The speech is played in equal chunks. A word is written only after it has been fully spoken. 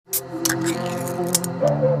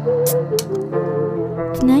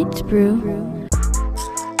Tonight's brew.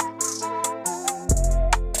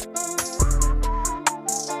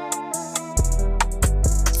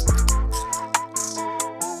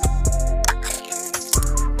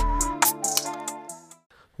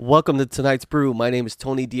 Welcome to Tonight's Brew. My name is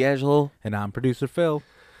Tony D'Angelo. And I'm producer Phil.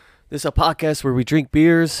 This is a podcast where we drink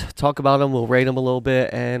beers, talk about them, we'll rate them a little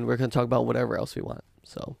bit, and we're going to talk about whatever else we want.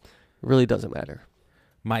 So it really doesn't matter.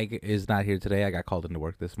 Mike is not here today. I got called into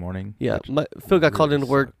work this morning. Yeah, Phil got called into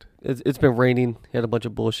work. sucked. It's been raining. He had a bunch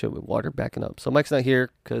of bullshit with water backing up. So Mike's not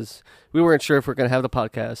here because we weren't sure if we're going to have the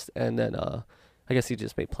podcast. And then I guess he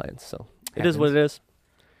just made plans. So it is what it is.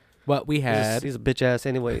 But we had... He's a bitch ass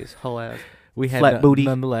anyways. Whole ass. We had, flat booty.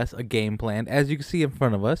 nonetheless, a game plan. As you can see in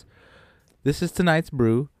front of us, this is Tonight's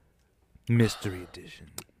Brew Mystery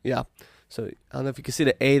Edition. Yeah. So I don't know if you can see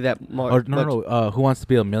the A that mark. Or no. Who Wants to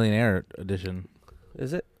Be a Millionaire Edition.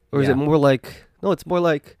 Is it? Or is it more like... No, it's more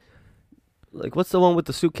like what's the one with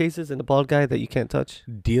the suitcases and the bald guy that you can't touch?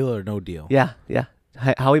 Deal or No Deal. Yeah.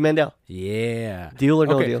 Howie Mandel. Yeah. Deal or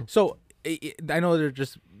no deal. So I know they're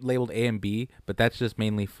just labeled A and B, but that's just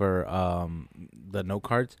mainly for the note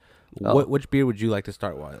cards. Oh. Which beer would you like to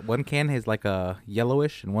start with? One can has like a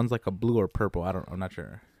yellowish and one's like a blue or purple. I'm not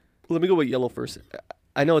sure. Let me go with yellow first.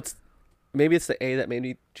 I know maybe it's the A that made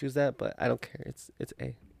me choose that, but I don't care. It's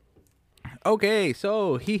A. Okay,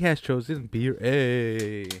 so he has chosen beer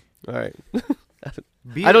A. All right.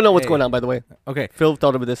 Beer I don't know what's A. going on, by the way. Okay, Phil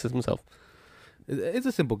thought of this himself. it's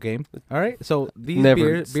a simple game. All right, so these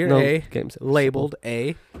Never. beer No A games are labeled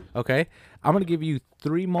A. Okay, I'm gonna give you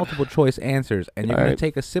 3 multiple choice answers, and you're All gonna right.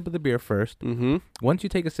 take a sip of the beer first. Mm-hmm. Once you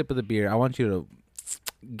take a sip of the beer, I want you to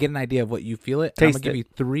get an idea of what you feel it. Taste I'm gonna give it. you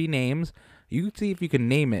 3 names. You can see if you can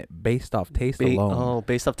name it based off taste alone. Oh,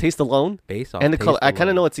 based off taste alone? Based off And the taste color. I kind of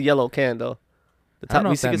alone. know it's a yellow can, though. The I don't top. know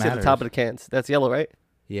We if that can see the top matters. of the cans. That's yellow, right?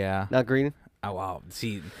 Yeah. Not green? Oh wow.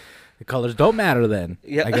 See, the colors don't matter then.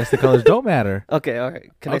 Yeah. I guess the colors don't matter. Okay, all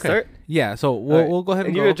right. Can I Okay. start? Yeah. So All right. we'll go ahead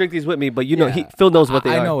and you're go. going to drink these with me, but you know, Yeah. Phil knows what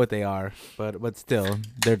they are. I know what they are, but still,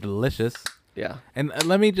 they're delicious. Yeah. And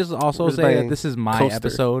let me just also Where's say my that this is my coaster?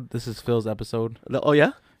 episode. This is Phil's episode. Oh,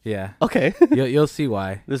 yeah? Yeah. Okay. You'll see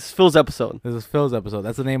why. This is Phil's episode. This is Phil's episode.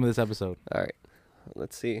 That's the name of this episode. All right.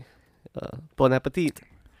 Let's see. Bon appetit.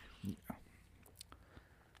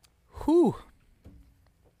 Whew.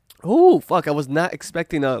 Oh, fuck. I was not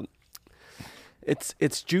expecting a...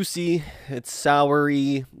 It's juicy. It's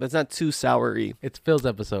soury. But it's not too soury. It's Phil's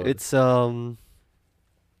episode. It's some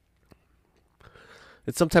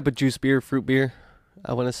type of juice beer, fruit beer,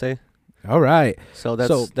 I want to say. all right. So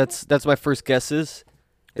So- that's my first guesses.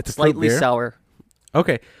 It's It's a fruit slightly beer? sour.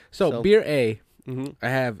 Okay. So So- beer A. Mm-hmm. I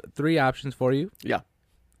have 3 options for you. Yeah.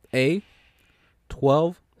 A,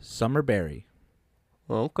 12 summer berry.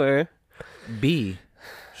 Okay. B,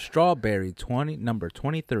 strawberry number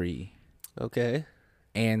 23. Okay.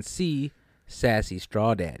 And C, sassy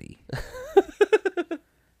straw daddy.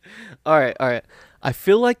 All right. I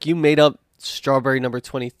feel like you made up strawberry number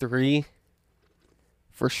 23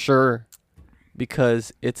 for sure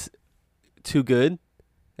because it's too good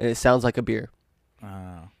and it sounds like a beer.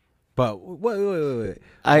 But wait.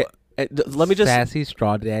 Let me just... Sassy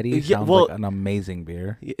straw daddy Yeah, sounds well- like an amazing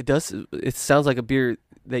beer. It does. It sounds like a beer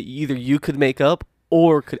that either you could make up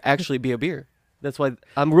or could actually be a beer. That's why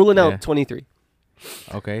I'm ruling out Yeah. 23.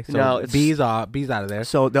 Okay, so Now it's- B's out of there.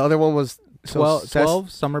 So the other one was 12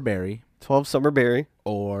 summer berry 12 summer berry.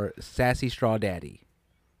 or sassy straw daddy.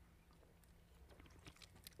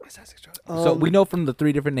 So we know from the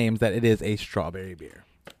 3 different names that it is a strawberry beer.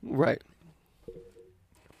 Right.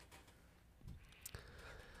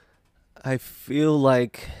 I feel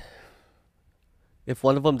like if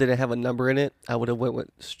one of them didn't have a number in it, I would have went with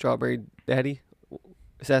strawberry daddy.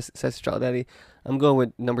 Sassy straw daddy. I'm going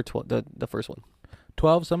with number 12, the first one.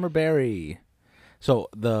 12 summer berry. So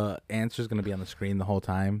the answer is going to be on the screen the whole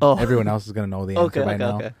time. Oh. Everyone else is going to know the answer by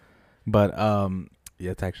now. Okay. But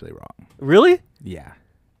yeah, it's actually wrong. Really? Yeah.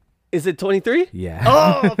 Is it 23? Yeah.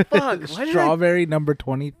 Oh, fuck. Why did Strawberry number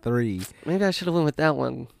 23. Maybe I should have went with that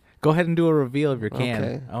one. Go ahead and do a reveal of your can.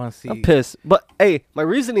 Okay. I want to see. I'm pissed. But, hey, my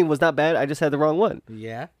reasoning was not bad. I just had the wrong one.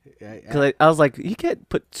 Yeah. Because I was like, he can't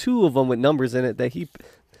put 2 of them with numbers in it that he,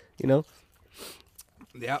 you know.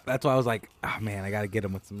 Yeah, that's why I was like, oh man, I got to get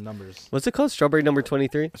him with some numbers. What's it called? Strawberry number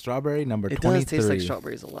 23? Strawberry number It 23. does taste like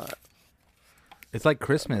strawberries a lot. It's like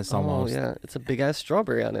Christmas almost. Oh, yeah. It's a big-ass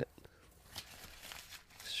strawberry on it.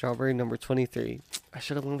 Strawberry number 23. I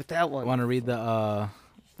should have went with that one. Want to read the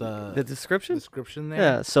description? description there?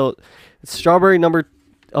 Yeah, so it's strawberry number...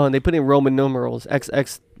 Oh, and they put in Roman numerals.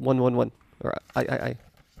 XX111. Or I.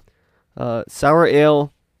 Sour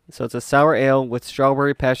ale, So it's a sour ale with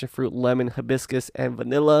strawberry, passion fruit, lemon, hibiscus, and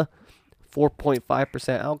vanilla.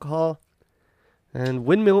 4.5% alcohol. And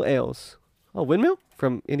Windmill Ales. Oh, Windmill?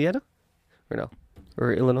 From Indiana? Or no?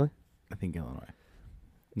 Or Illinois? I think Illinois.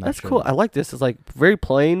 Not That's sure. cool. I like this. It's like very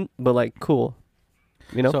plain, but like cool.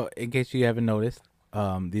 You know? So in case you haven't noticed,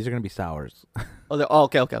 these are gonna be sours.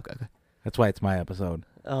 Okay. That's why it's my episode.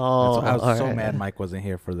 Oh, I was so alright. mad Mike wasn't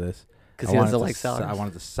here for this. Because I he wanted doesn't to like sours. I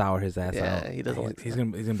wanted to sour his ass out. Yeah, he doesn't like He's sour.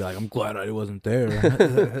 gonna be like, I'm glad I wasn't there.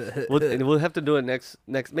 We'll have to do it next.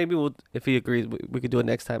 Maybe if he agrees, we could do it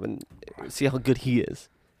next time and see how good he is.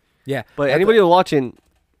 Yeah, But anybody watching,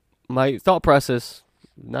 my thought process,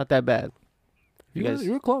 not that bad. you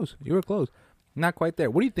were close. You were close. Not quite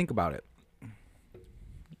there. What do you think about it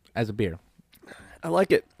as a beer? I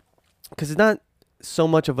like it because it's not so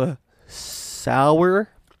much of a sour.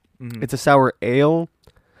 Mhm. It's a sour ale,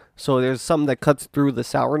 so there's something that cuts through the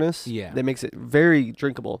sourness. Yeah. That makes it very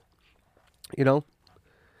drinkable. You know,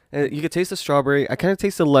 and you can taste the strawberry. I kind of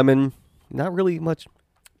taste the lemon. Not really much.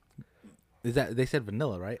 Is that they said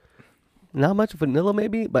vanilla, right? Not much vanilla,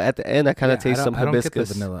 maybe, but at the end, I kind of taste some I don't hibiscus. get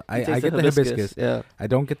the vanilla. I taste get the hibiscus. Yeah, I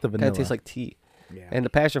don't get the kind vanilla. of tastes like tea. Yeah. And the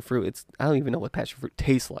passion fruit, I don't even know what passion fruit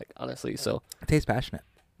tastes like, honestly. So It tastes passionate.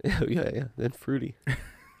 yeah, and fruity.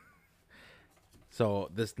 So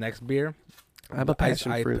this next beer, I'm a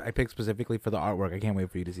passion fruit. I picked specifically for the artwork. I can't wait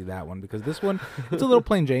for you to see that one because this one, it's a little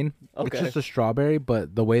plain Jane. Okay. It's just a strawberry,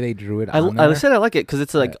 but the way they drew it I on there, said I like it because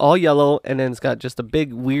it's like Yeah. all yellow, and then it's got just a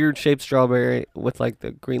big weird shaped strawberry with like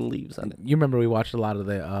the green leaves on it. you remember we watched a lot of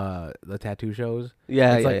the tattoo shows.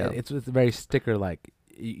 Yeah, It's yeah, like, It's very sticker like.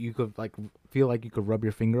 You could like feel like you could rub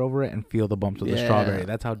your finger over it and feel the bumps of the Yeah. strawberry.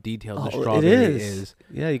 That's how detailed the Oh, strawberry it is.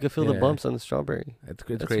 Yeah, you can feel the Yeah. bumps on the strawberry. It's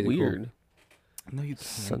That's crazy weird. Cool. No, you can't.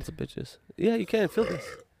 Sons of bitches. Yeah, you can feel this.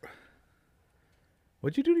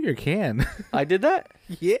 What'd you do to your can? I did that.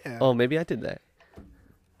 Yeah. Oh, maybe I did that.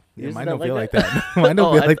 Yeah, Yours mine is don't not feel like like that. Mine don't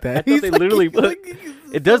Oh, feel I- like I that. thought He's they like- literally he's put- like,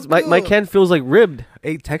 It does. My can feels like ribbed.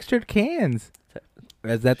 Hey, textured cans.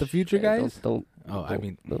 Is that the future, Yeah, guys? Don't. Oh, I don't-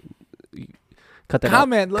 mean, cut that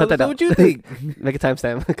comment. out. Let Cut us that know out. what you think. Make a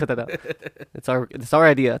timestamp. Cut that out. It's our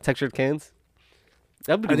idea. Textured cans.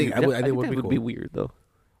 That would be I think- weird. I think that would be would be cool. weird though.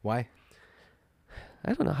 Why?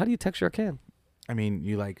 I don't know. How do you texture a can? I mean,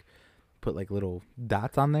 you like put like little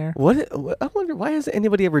dots on there. I wonder why hasn't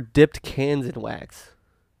anybody ever dipped cans in wax?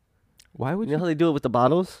 Why would You know how they do it with the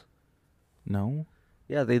bottles? No.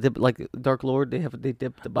 Yeah, they dip like Dark Lord. They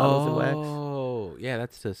dip the bottles in wax. Oh, yeah,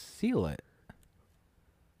 that's to seal it.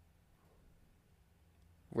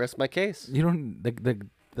 Rest my case. You don't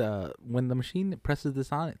the when the machine presses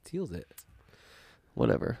this on, it seals it.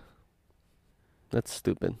 Whatever. That's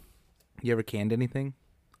stupid. You ever canned anything?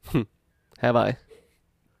 Have I?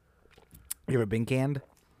 You ever been canned?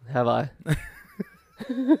 Have I?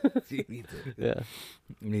 You need to. Yeah.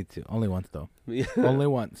 You need to. Only once though. Yeah. Only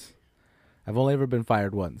once. I've only ever been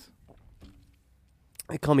fired once.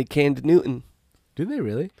 They call me Canned Newton. Do they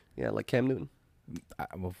really? Yeah, like Cam Newton.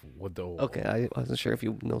 What the? Okay, I wasn't sure if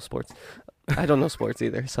you know sports. I don't know sports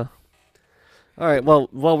either, so. All right, well,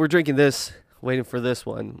 while we're drinking this, waiting for this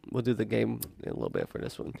one, we'll do the game in a little bit for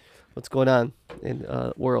this one. What's going on in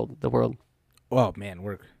the world? Oh man,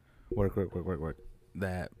 work.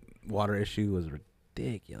 That water issue was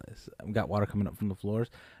ridiculous. I've got water coming up from the floors.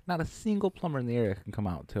 Not a single plumber in the area can come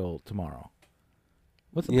out till tomorrow.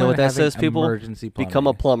 What's the You know point what of that having says, people? emergency plumbing? Become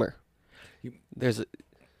a plumber. You-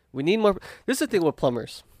 We need more. This is the thing with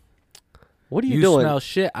plumbers. What are you You doing? smell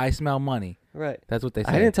shit. I smell money. Right. That's what they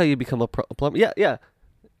say. I didn't tell you to become a plumber. Yeah.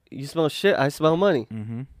 You smell shit. I smell money.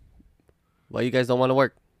 Mm-hmm. Why you guys don't want to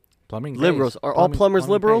work? Plumbing Liberals. pays. Are all plumbers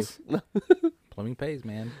plumbing liberals? Pays. Plumbing pays,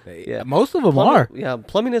 man. Yeah. Most of them are. Yeah,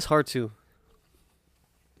 plumbing is hard too.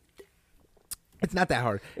 It's not that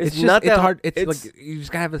hard. It's just, not it's that hard. hard. It's, It's- like you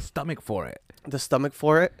just gotta have a stomach for it. The stomach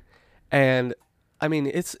for it, and I mean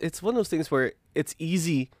it's one of those things where it's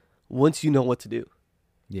easy once you know what to do.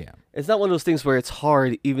 Yeah. It's not one of those things where it's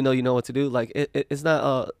hard even though you know what to do. Like it's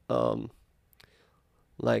not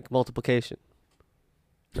like multiplication.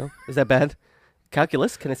 No, is that bad?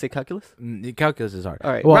 Calculus? Can I say calculus? Calculus is hard.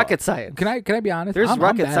 All right, Well, rocket science. Can I be honest? There's I'm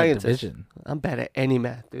rocket bad at scientists. division. I'm bad at any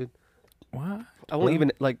math, dude. What? I won't Really?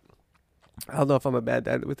 even like. I don't know if I'm a bad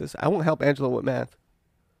dad with this. I won't help Angela with math.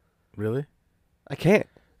 Really? I can't.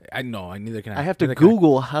 I know. I neither can I. I have to neither can I.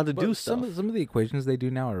 Google how to But do some stuff, some of the equations they do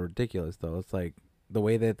now are ridiculous though. It's like the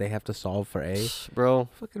way that they have to solve for A, bro.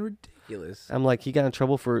 fucking ridiculous. I'm like, he got in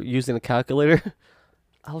trouble for using a calculator.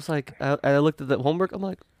 I was like, I looked at the homework. I'm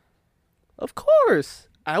like, of course,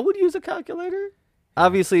 I would use a calculator.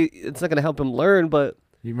 Obviously, it's not gonna help him learn, but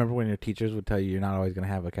You remember when your teachers would tell you you're not always gonna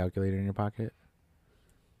have a calculator in your pocket?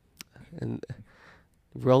 and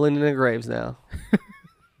rolling in their graves now.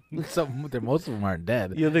 Most of them aren't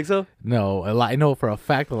dead. You don't think so? No, a lot. I know for a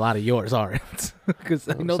fact a lot of yours aren't. Because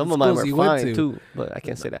I know some the of mine schools were you went fine to. too, but I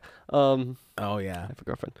can't say that. Oh yeah. I have a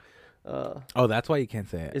girlfriend. Oh, that's why you can't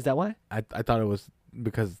say it. Is that why? I thought it was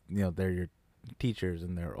because they're your teachers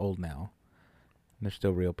and they're old now. And they're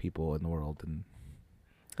still real people in the world. And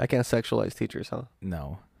I can't sexualize teachers, huh?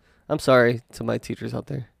 no, I'm sorry to my teachers out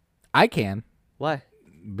there. I can Why?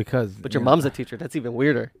 because. But your mom's a teacher. That's even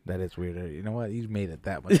weirder. That is weirder. You know what? You made it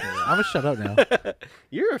that much. I'm gonna shut up now.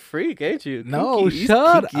 You're a freak, ain't you? No, Kinky. He's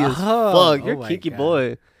shut kinky as up. fuck. You're Oh a my kinky God.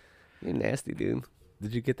 boy. You're nasty, dude.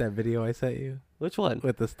 Did you get that video I sent you Which one?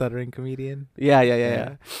 with the stuttering comedian?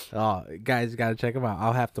 Yeah. Oh, guys, you gotta check him out.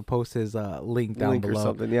 I'll have to post his link down Link or below.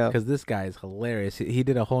 something, yeah. Because this guy is hilarious. He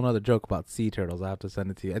did a whole nother joke about sea turtles. I'll have to send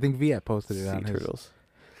it to you. I think Viet posted it Sea on his. turtles.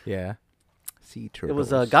 Yeah. Sea It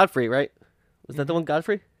turtles. was Godfrey, right? Was that the one,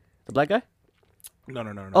 Godfrey? The black guy?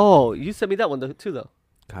 No. Oh, you sent me that one too, though.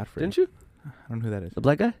 Godfrey. Didn't you? I don't know who that is. The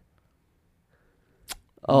black guy?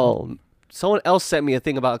 Oh, someone else sent me a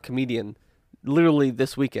thing about a comedian literally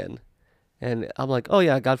this weekend. And I'm like, oh,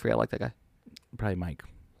 yeah, Godfrey. I like that guy. Probably Mike.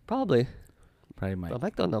 Probably. Mike. But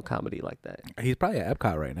Mike don't know comedy like that. He's probably at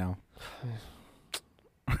Epcot right now.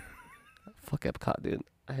 Fuck Epcot, dude.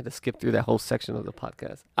 I had to skip through that whole section of the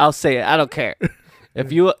podcast. I'll say it. I don't care.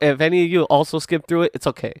 If any of you also skip through it, it's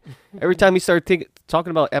okay. Every time you start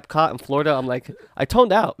talking about Epcot in Florida, I'm like, I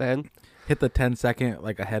toned out, man. Hit the 10-second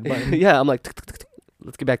like ahead button. Yeah, I'm like,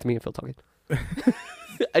 let's get back to me and Phil talking.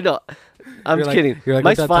 I know. I'm You're just like- kidding. you're like,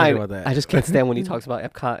 Mike's let's not talk fine. about that. I just can't stand when he talks about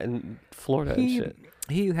Epcot and Florida and shit.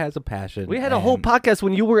 He has a passion. We had a whole and podcast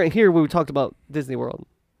when you weren't here where we talked about Disney World.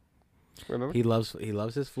 Remember? He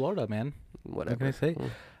loves his Florida, man. Whatever. What can I say? Mm.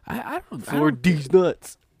 I don't. For these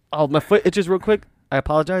nuts. Oh, my foot itches real quick. I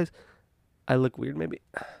apologize. I look weird, maybe.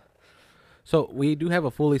 So we do have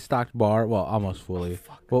a fully stocked bar. Well, almost fully.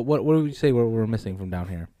 Well, what would you say we're missing from down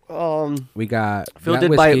here? We got Phil we got did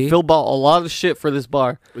whiskey. buy. Phil bought a lot of shit for this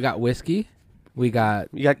bar. We got whiskey. We got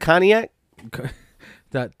You got cognac,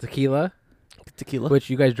 the tequila, tequila. which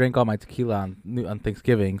you guys drank all my tequila on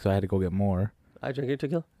Thanksgiving, so I had to go get more. I drink your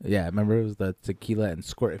tequila. Yeah, remember it was the tequila and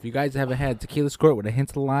squirt. If you guys haven't had tequila squirt with a hint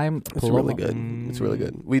of lime, It's really good. It's really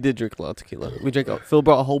good. We did drink a lot of tequila. We drank. Phil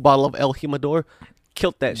brought a whole bottle of El Jimador.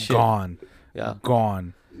 Killed that shit. Gone. Yeah.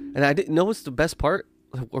 Gone. And I didn't know what's the best part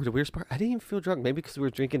or the weirdest part. I didn't even feel drunk. Maybe because we were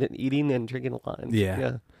drinking and eating and drinking a lot. Yeah.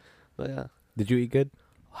 Yeah. But yeah. Did you eat good?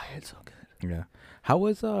 Oh, it's so good. Yeah. How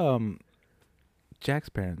was Jack's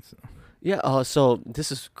parents? Yeah. So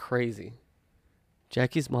this is crazy.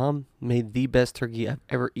 Jackie's mom made the best turkey I've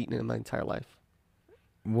ever eaten in my entire life.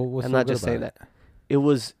 What was I'm so not good just saying about that. It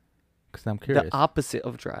was Because I'm curious. the opposite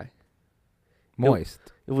of dry. Moist.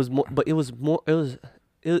 It was more, but it was more.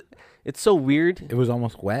 It's so weird. It was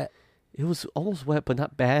almost wet. It was almost wet, but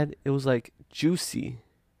not bad. It was like juicy.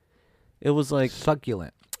 It was like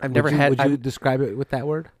Succulent. I've never had. Would you describe it with that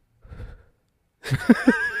word?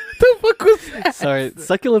 The fuck was that? Sorry,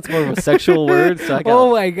 succulent's more of a sexual word. So I got.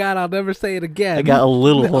 Oh my god! I'll never say it again. I got a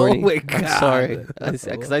little horny. Oh my I'm God. sorry. That's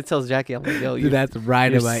Because I tell Jackie, I'm like, yo, Dude, that's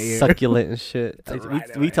right you're in my ear. succulent and shit. That's We right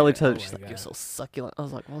in we my tell ear. each other, Oh she's my like, you're God. so succulent. I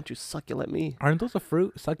was like, why don't you succulent me? Aren't those a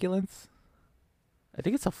fruit? Succulents? I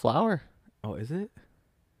think it's a flower. Oh, is it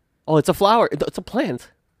Oh, it's a flower. It's a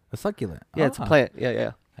plant. a succulent? Yeah, it's a Ah. plant.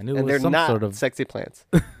 Yeah. I knew it And was they're some not sort of. sexy plants,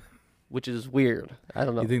 which is weird. I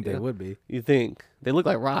don't know. You think they know? would be? You think they look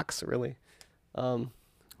like rocks, really? Maybe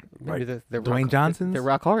Right. they're Dwayne rock, Johnsons? They're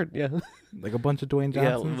rock hard. Yeah, Like a bunch of Dwayne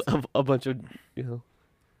yeah, Johnsons? a bunch of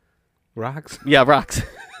Rocks? yeah rocks.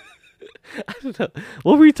 I don't know.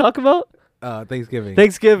 What were you talking about? Thanksgiving.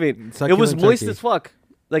 Thanksgiving. It was Succulent moist turkey. as fuck.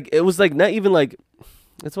 Like it was like not even like.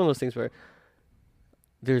 It's one of those things where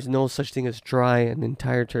there's no such thing as dry an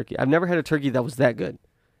entire turkey. I've never had a turkey that was that good.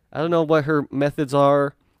 I don't know what her methods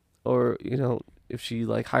are, or if she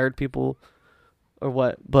like hired people, or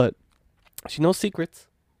what. But she knows secrets.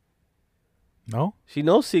 No? She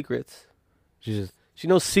knows secrets. She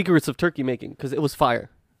knows secrets of turkey making because it was fire.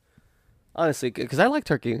 Honestly, because I like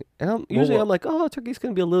turkey, and usually I'm like, oh, turkey's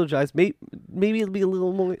gonna be a little dry. Maybe it'll be a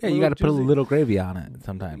little more. Yeah, you got to put a little gravy on it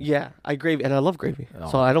sometimes. Yeah, I gravy, and I love gravy, Oh.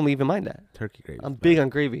 so I don't even mind that. Turkey gravy. I'm big on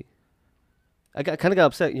gravy. I kind of got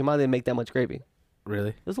upset. Your mom didn't make that much gravy. Really?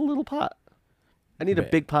 It was a little pot. I need a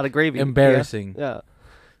Emba- big pot of gravy. Embarrassing. Yeah.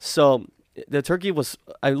 So the turkey was.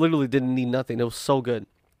 I literally didn't need nothing. It was so good.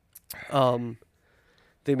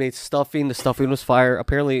 They made stuffing. The stuffing was fire.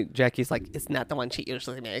 Apparently, Jackie's like, it's not the one she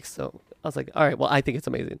usually makes. So I was like, all right, well, I think it's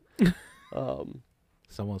amazing.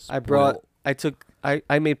 Someone's I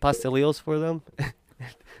made pastelillos for them.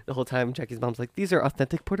 The whole time, Jackie's mom's like, "These are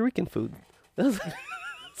authentic Puerto Rican food."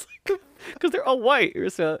 Because they're all white.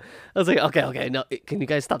 So I was like, okay, no, can you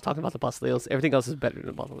guys stop talking about the pastelitos? Everything else is better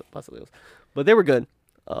than pastelitos, but they were good.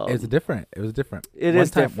 It was different. It was different. It one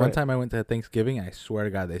is time, different. One time I went to Thanksgiving, and I swear to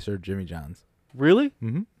God, they served Jimmy John's. Really?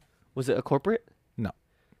 Mm-hmm. Was it a corporate? No.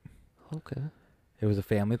 Okay. It was a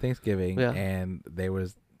family Thanksgiving, Yeah. and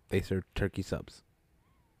they served turkey subs.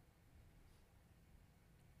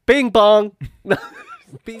 Bing bong.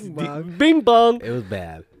 Bing bong. Bing bong. It was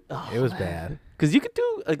bad. Oh, It was bad. Because you could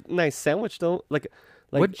do a nice sandwich though, like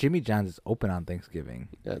What Jimmy John's is open on Thanksgiving?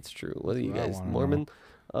 that's true. What are you I guys, wanna Mormon?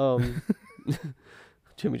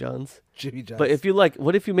 Jimmy John's. Jimmy John's. But if you like,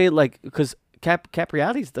 what if you made like, because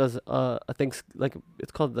Capriati's does a like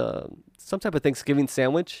it's called some type of Thanksgiving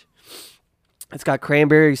sandwich. It's got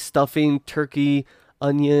cranberry stuffing, turkey,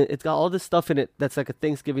 onion. It's got all this stuff in it that's like a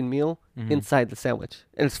Thanksgiving meal inside the sandwich,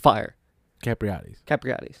 and it's fire.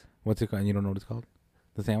 Capriati's. What's it called? You don't know what it's called?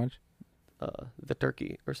 The sandwich? The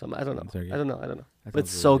turkey or something. I don't know. Turkey. I don't know. That But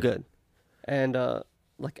it's sounds so really good, and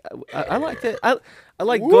like I liked it. I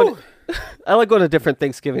like going. I like going to different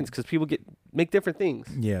Thanksgivings because people make different things.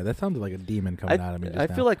 Yeah, that sounded like a demon coming out of me. I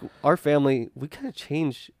feel like our family, we kind of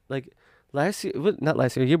changed. Like last year, not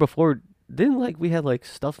last year, year before. Didn't like we had like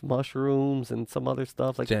stuffed mushrooms and some other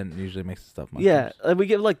stuff like Jen usually makes stuff. yeah, and we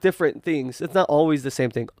get like different things. It's not always the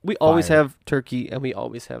same thing. We always Fire. have turkey and we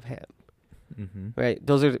always have ham. Mm-hmm. Right,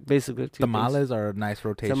 those are basically the two Tamales are a nice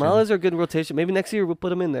rotation. Tamales are a good rotation. Maybe next year we'll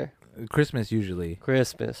put them in there. Christmas usually.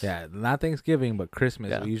 Christmas. Yeah, not Thanksgiving, but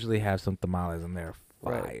Christmas. Yeah. We usually have some tamales in there.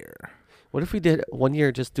 Right. Fire. What if we did one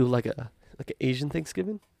year just do like an Asian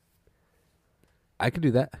Thanksgiving? I could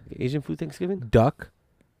do that. Asian food Thanksgiving? Duck,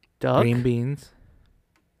 Duck, green beans,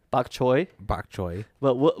 bok choy. bok choy.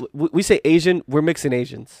 But we say Asian, we're mixing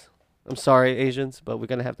Asians. I'm sorry, Asians, but we're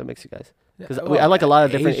gonna have to mix you guys because I like a lot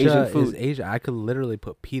of different Asian food. Is Asia. I could literally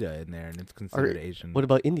put pita in there, and it's considered Asian. What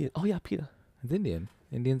about Indian? Oh yeah, pita. It's Indian.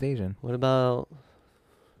 Indian's Asian. What about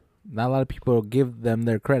Not a lot of people give them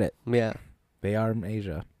their credit. yeah? They are in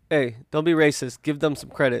Asia. Hey, don't be racist. Give them some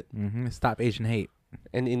credit. Mm-hmm. Stop Asian hate.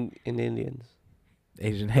 And in Indians,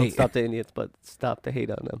 Asian don't hate. stop the Indians, but stop the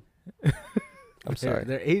hate on them. I'm sorry.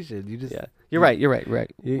 They're Asian. You just Yeah, you're right. You're right.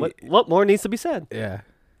 Right. You- What more needs to be said? yeah.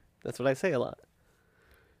 That's what I say a lot.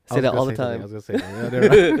 I I say was that all the gonna say time. something. I was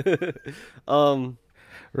gonna say that.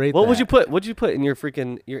 Rate What would that. you put? What'd you put in your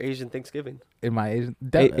Asian Thanksgiving? In my Asian?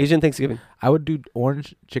 Asian Thanksgiving. I would do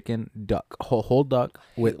orange chicken duck, whole duck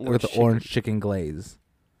with orange the orange chicken glaze,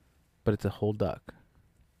 but it's a whole duck.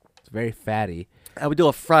 It's very fatty. I would do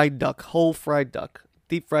a fried duck, whole fried duck,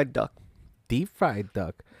 deep fried duck. Deep fried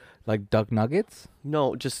duck, like duck nuggets.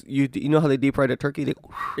 No, just you know how they deep fried a turkey? They,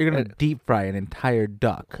 You're gonna deep fry an entire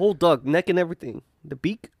duck. whole duck, neck and everything. The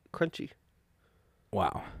beak, crunchy.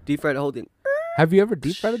 Wow. Deep fried the whole thing. Have you ever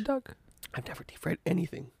deep fried a duck? I've never deep fried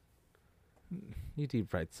anything. You deep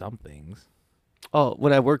fried some things. Oh,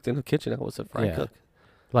 when I worked in the kitchen, I was a fry Yeah. cook.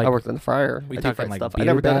 Like I worked in the fryer. we I deep talking fried like stuff. I beer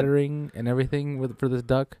never done it. battering and everything for this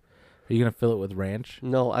duck. Are you gonna fill it with ranch?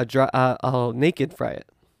 No, I'll naked fry it.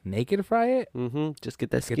 Naked fry it. Mm-hmm. Just get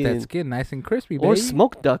that Get skin. that skin nice and crispy, baby. Or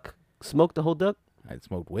smoked duck. Smoke the whole duck. I'd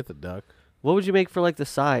smoked with a duck. What would you make for like the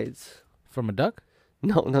sides? From a duck?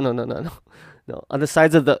 No. No, on the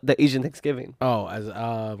sides of the Asian Thanksgiving. Oh, as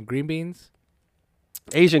green beans.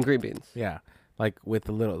 Asian green beans. Yeah, like with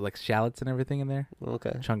the little like shallots and everything in there.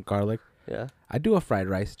 Okay. Chunk garlic. Yeah. I do a fried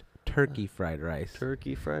rice, turkey fried rice.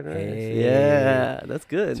 Turkey fried rice. Hey. Yeah, that's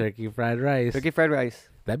good. Turkey fried rice. Turkey fried rice.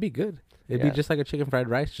 That'd be good. It'd Yeah. be just like a chicken fried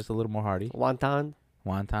rice, just a little more hearty. Wonton.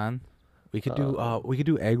 Wonton. We could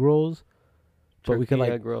do egg rolls, but we could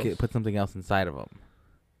Turkey like egg rolls. put something else inside of them.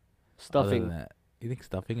 Stuffing. You think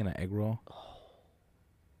stuffing in an egg roll?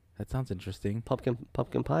 That sounds interesting.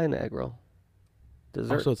 Pumpkin pie and egg roll.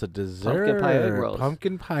 Dessert. Also, it's a dessert. Pumpkin pie egg rolls.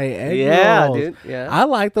 Pumpkin pie egg yeah, rolls. dude. Yeah. I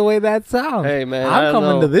like the way that sounds. Hey, man. I I'm don't coming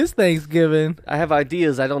know. to this Thanksgiving. I have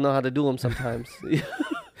ideas. I don't know how to do them sometimes.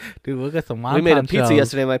 Dude, we'll get some wonton We made a pizza shells.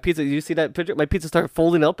 yesterday. My pizza. You see that picture? My pizza started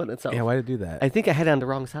folding up on itself. Yeah, why did you do that? I think I had it on the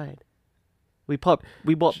wrong side. We bought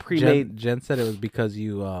pre-made. Jen said it was because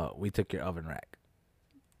we took your oven rack.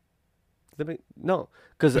 No,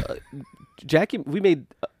 because Jackie, we made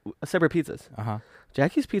separate pizzas. Uh-huh.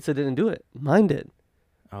 Jackie's pizza didn't do it. Mine did.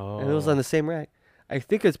 Oh. And it was on the same rack. I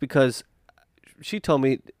think it's because she told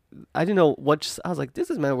me I didn't know which. I was like, this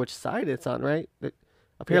doesn't matter which side it's on, right?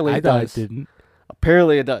 Apparently I it thought does. it didn't.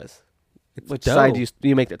 Apparently it does. It's Which dough. side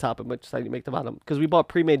you make the top and which side you make the bottom? Because we bought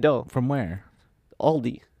pre-made dough. From where?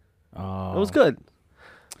 Aldi. Oh. It was good.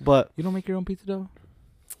 But You don't make your own pizza dough?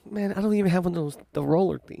 man, I don't even have one of those the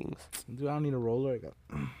roller things. Dude, I don't need a roller.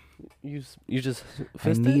 You just I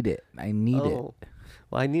fist need it. I need Oh.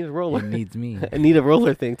 Well, I need a it. roller. It needs me. I need a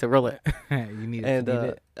roller thing to roll it. You need it. And to need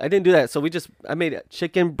it. I didn't do that. So I made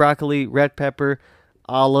chicken, broccoli, red pepper,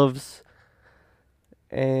 olives,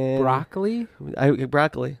 and Broccoli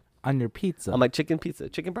broccoli on your pizza. on my chicken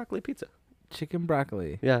broccoli pizza. Chicken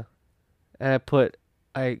broccoli. Yeah, and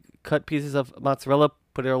I cut pieces of mozzarella,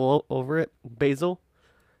 put it all over it, basil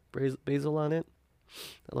on it,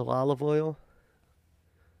 a little olive oil.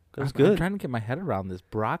 It was I'm good. trying to get my head around this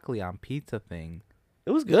broccoli on pizza thing.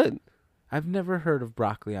 It was good. I've never heard of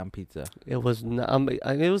broccoli on pizza. It was not.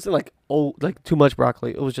 It wasn't like too much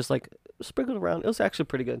broccoli. It was just like sprinkled around. It was actually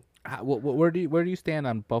pretty good. Where do you stand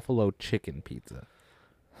on buffalo chicken pizza?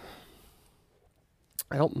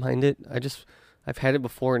 I don't mind it. I've had it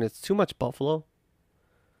before and it's too much buffalo.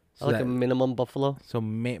 So I like a minimum buffalo. So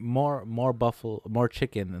more buffalo, more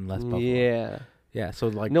chicken and less buffalo. Yeah. Yeah. So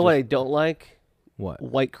like, You know what I don't like? What?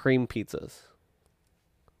 White cream pizzas.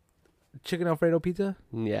 Chicken Alfredo pizza?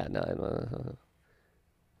 Yeah, no, I'm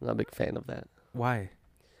not a big fan of that. Why?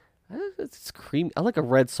 It's cream. I like a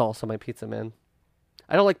red sauce on my pizza, man.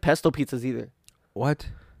 I don't like pesto pizzas either. What?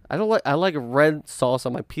 I like red sauce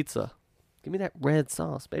on my pizza. Give me that red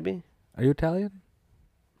sauce, baby. Are you Italian?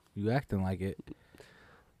 You acting like it.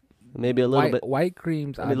 Maybe a little bit. White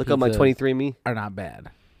creams. Let me look up my 23andMe. Are not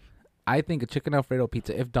bad. I think a chicken Alfredo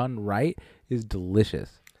pizza, if done right, is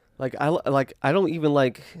delicious. I don't even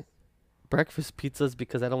like breakfast pizzas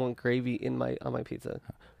because I don't want gravy on my pizza.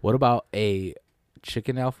 What about a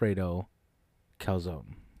chicken Alfredo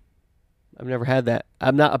calzone? I've never had that.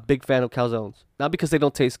 I'm not a big fan of calzones. Not because they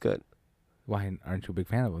don't taste good. Why aren't you a big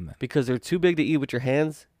fan of them then? Because they're too big to eat with your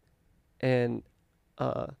hands, and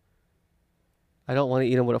I don't want to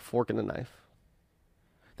eat them with a fork and a knife.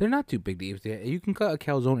 They're not too big to eat. You can cut a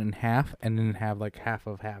calzone in half and then have like half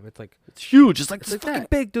of half. It's huge. It's like like fucking that.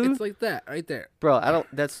 big, dude. It's like that right there. Bro,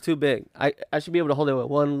 that's too big. I should be able to hold it with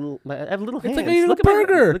one. I have little hands. It's like eating Look a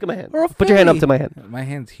burger. Look at my hand. Or a Put your hand up Philly. to my hand. My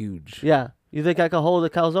hand's huge. Yeah. You think I can hold a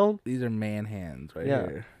calzone? These are man hands right Yeah.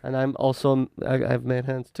 here. And I'm also I have man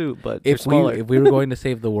hands too, but If they're smaller. we were going to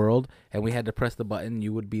save the world and we had to press the button,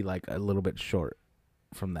 you would be like a little bit short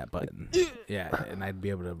from that button. Yeah, and I'd be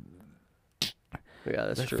able to. Yeah,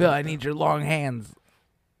 that's true. Phil, I need your long hands.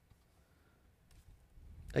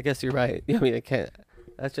 I guess you're right. I mean, I can't.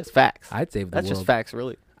 That's just facts. I'd save the That's world. just facts,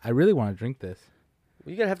 really. I really want to drink this.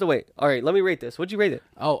 You're gonna have to wait. All right, let me rate this. What'd you rate it?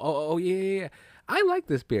 Oh, yeah. I like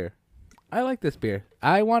this beer. I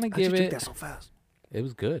want to give it. so fast? It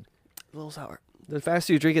was good. A little sour. The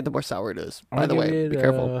faster you drink it, the more sour it is. I'm By the gonna way, give be it,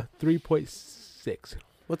 careful. 3.6.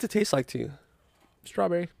 What's it taste like to you?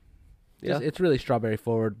 Strawberry. Yeah. It's really strawberry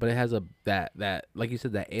forward, but it has that like you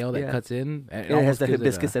said, that ale that Yeah. cuts in. And it has the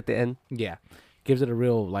hibiscus at the end. Yeah, gives it a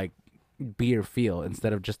real like beer feel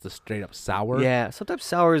instead of just a straight up sour. Yeah, sometimes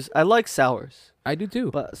sours. I like sours, I do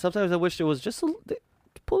too. but sometimes I wish it was just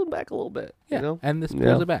pull them back a little bit. Yeah, You know? and this Yeah.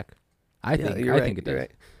 pulls it back. I Yeah, think. you're I right, think it you're does.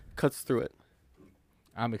 right. Cuts through it.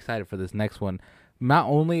 I'm excited for this next one. Not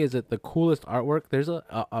only is it the coolest artwork, there's a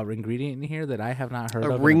ingredient in here that I have not heard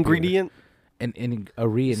of. A ring ingredient. A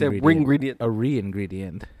re-ingredient. ring ingredient. A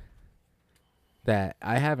re-ingredient that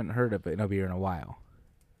I haven't heard of in a beer in a while.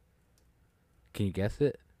 Can you guess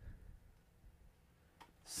it?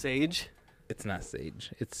 Sage. It's not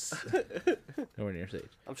sage. It's nowhere near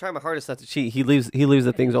sage. I'm trying my hardest not to cheat. He leaves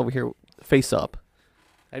the things over here face up.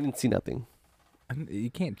 I didn't see nothing.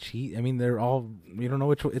 You can't cheat. I mean, they're all. You don't know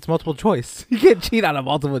which. It's multiple choice. You can't cheat on a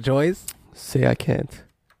multiple choice. Say I can't.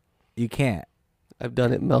 You can't. I've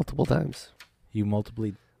done it multiple times. You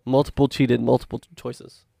multiply. Multiple cheated, multiple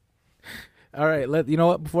choices. All right. You know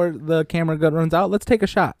what? Before the camera gun runs out, let's take a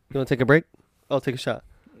shot. You want to take a break? I'll take a shot.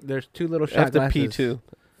 There's two little I shot have to glasses. pee too,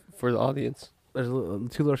 for the audience. There's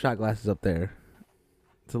two little shot glasses up there,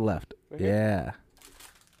 to the left. Right here?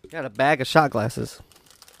 Yeah. Got a bag of shot glasses.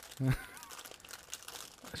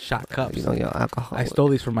 Shot cups. You know, you're alcohol. I stole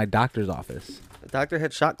these from my doctor's office. The doctor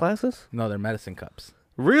had shot glasses? No, they're medicine cups.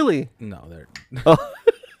 Really? No, they're. Oh.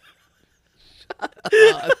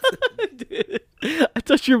 Dude, I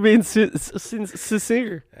thought you were being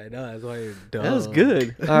sincere. I know, that's why you're dumb. That was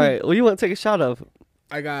good. All right. What do you want to take a shot of?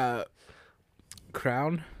 I got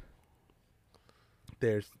Crown.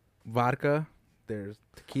 There's vodka. There's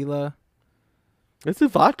tequila. It's a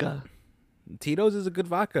vodka. Tito's is a good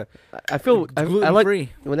vodka. I feel It's I gluten like free.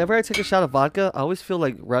 whenever I take a shot of vodka, I always feel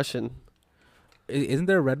like Russian. Isn't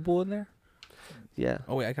there a Red Bull in there? Yeah.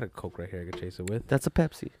 Oh wait, I got a Coke right here. I could chase it with That's a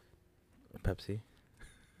Pepsi. a Pepsi.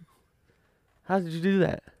 How did you do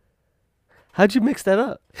that? How'd you mix that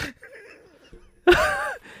up?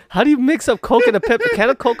 How do you mix up Coke and a Pepsi? A can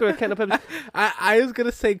of Coke or a can of Pepsi? I was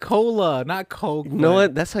gonna say cola, not Coke. You know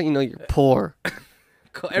what? That's how you know you're poor.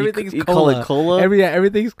 Everything's you cola. call it cola?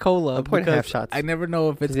 Everything's cola. I'm pouring half because shots. I never know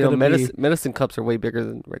if it's You know, gonna be. medicine cups are way bigger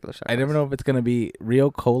than regular shots. I never know if it's gonna be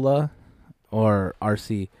real cola or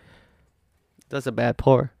RC. That's a bad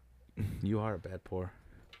pour. You are a bad pour.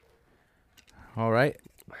 All right,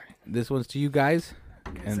 this one's to you guys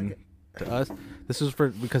and to us. This is for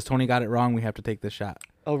because Tony got it wrong. We have to take this shot.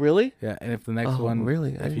 Oh, really? Yeah, and if the next Oh, one,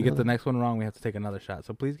 really? I if didn't you know get the that. next one wrong, we have to take another shot.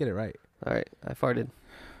 So please get it right. All right, I farted.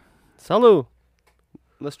 Salud.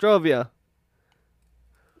 Nostrovia.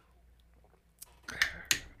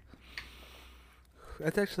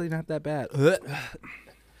 That's actually not that bad.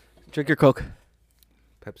 Drink your Coke.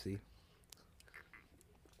 Pepsi.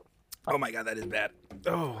 Oh my god, that is bad.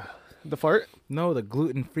 Oh The fart? no, the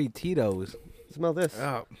gluten-free Tito's. Smell this.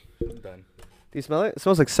 Oh, I'm done. Do you smell it? It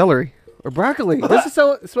smells like celery. Or broccoli. Does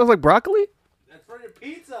it smells like broccoli? That's for your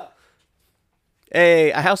pizza.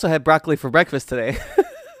 Hey, I also had broccoli for breakfast today.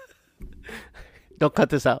 Don't cut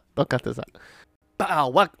this out. Don't cut this out. Bow.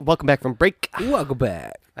 Welcome back from break. Welcome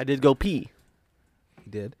back. I did go pee.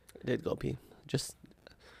 You did. I did go pee. Just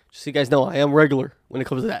so you guys know, I am regular when it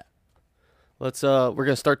comes to that. We're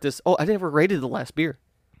gonna start this. Oh, I never rated the last beer.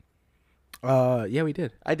 Yeah, we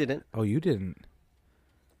did. I didn't. Oh, you didn't.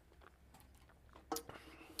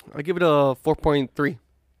 I give it a 4.3.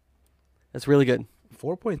 That's really good.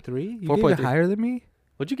 4.3. You 4.3. gave it higher than me.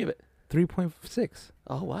 What'd you give it? 3.6.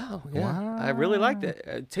 Oh wow, yeah. I really liked it.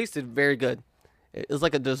 It tasted very good. It was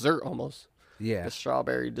like a dessert almost. Yeah. A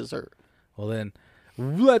strawberry dessert. Well then,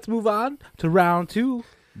 let's move on to round 2.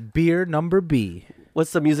 Beer number B.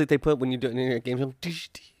 What's the music they put when you do it in your game show?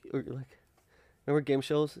 Or like, remember game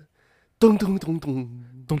shows? Dun dun dun dun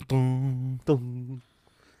Dun, dun. dun.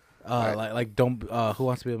 Alright. Like don't. Who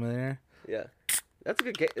Wants to Be a Millionaire? Yeah, that's a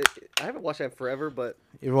good game. I haven't watched that forever, but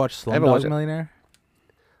You ever watch I haven't watched Slumdog it. Millionaire?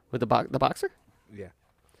 with the boxer. Yeah.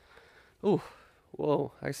 Ooh,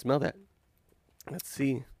 whoa! I smell that. Let's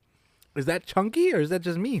see. Is that chunky or is that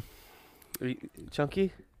just me? Are you,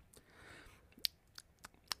 chunky?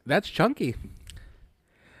 That's chunky.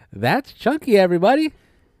 That's chunky, everybody.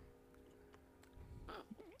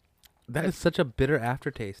 That is such a bitter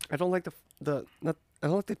aftertaste. I don't like I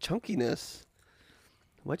don't like the chunkiness.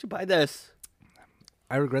 Why'd you buy this?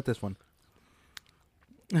 I regret this one.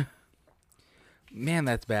 Man,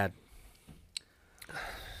 that's bad.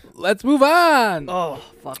 Let's move on. Oh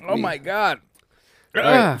fuck! Oh me. my god. All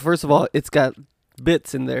right, first of all, it's got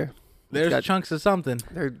bits in there. There's got- chunks of something.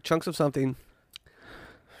 They're chunks of something.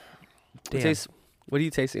 Damn. What are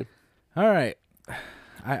you tasting? All right.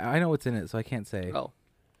 I know what's in it, so I can't say. Oh,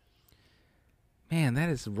 Man, that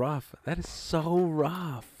is rough. That is so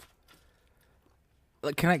rough.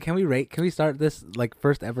 Like, can we rate? Can we start this like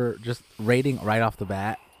first ever just rating right off the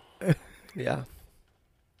bat? yeah.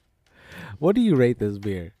 What do you rate this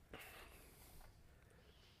beer?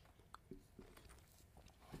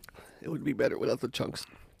 It would be better without the chunks.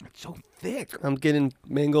 It's so thick. I'm getting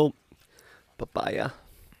mango, papaya.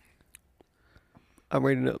 I'm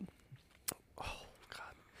rating it. Oh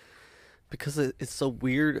god, because it's so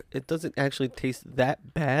weird. It doesn't actually taste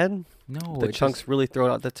that bad. No, The it chunks just- really throw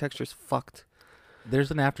it out. The texture's fucked. there's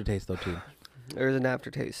an aftertaste though too. There's an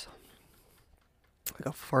aftertaste, like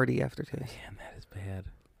a farty aftertaste. Man, that is bad.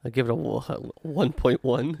 I give it a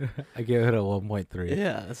 1.1. I give it a 1.3.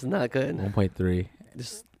 Yeah, it's not good. 1.3.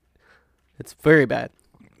 It's very bad.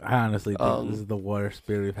 I honestly think this is the worst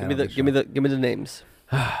beer we've had. Give me the names.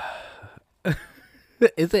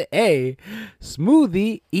 Is it A,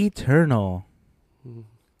 Smoothie Eternal?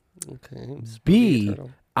 Okay. B,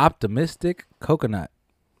 Optimistic Coconut?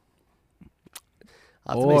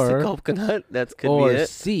 Optimistic or- coconut. That could or be it.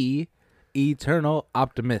 C, Eternal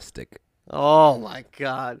Optimistic? Oh my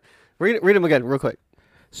god. Read them again real quick.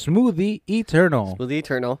 Smoothie Eternal, Smoothie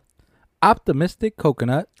Eternal. Optimistic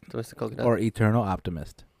Coconut, Optimistic coconut. or Eternal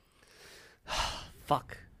Optimist?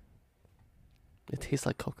 Fuck. It tastes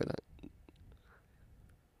like coconut.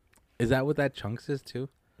 Is that what that chunks is too?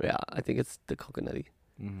 Yeah, I think it's the coconutty.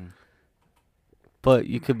 Mm-hmm. But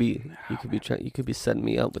you could be setting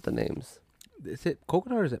me up with the names. Is it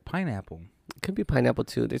coconut or is it pineapple? It could be pineapple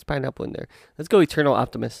too. There's pineapple in there. Let's go Eternal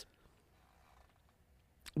Optimist.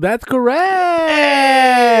 That's correct.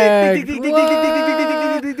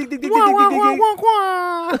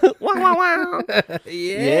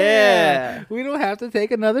 Yeah. We don't have to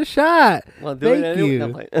take another shot. Well, do it Thank anyway. you. No,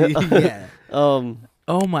 I'm playing. Yeah.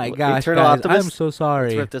 Oh my Well, gosh, Eternal guys, Optimist? I'm so Let's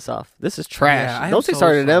sorry. rip this off. This is trash. Yeah, I am Don't say so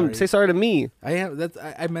sorry to them. sorry. Say sorry to me,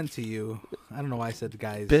 I meant to you. I don't know why I said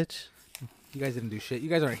guys. bitch. You guys didn't do shit. You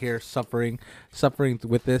guys aren't here suffering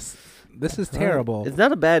with this. This is terrible. It's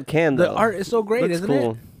not a bad can though. The art is so great, Looks isn't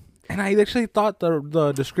cool. it? And I actually thought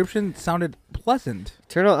the description sounded pleasant.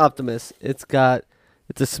 Eternal Optimist. It's a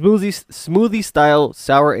smoothie style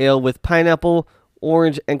sour ale with pineapple,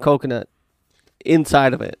 orange, and coconut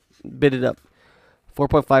inside of it. Bit it up.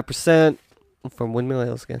 4.5% from Windmill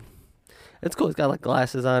Ales again. It's cool. It's got like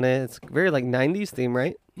glasses on it. It's very like 90s theme,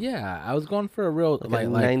 right? Yeah, I was going for a real Like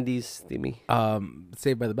 90s themey.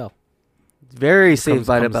 Saved by the Bell. Very Saved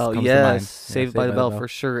by the Bell. Comes to mind. Yes, Saved by the Bell for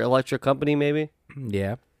sure. Electric Company maybe.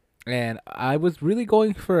 Yeah. And I was really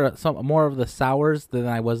going for some more of the sours than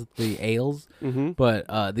I was the ales, Mm-hmm.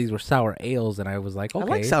 but these were sour ales, and I was like, okay. I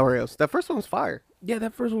like sour ales. That first one was fire. Yeah,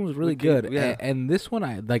 that first one was really Wicked, good. yeah. And this one,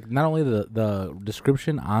 I like not only the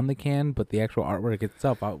description on the can, but the actual artwork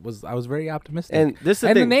itself. I was very optimistic. And this is the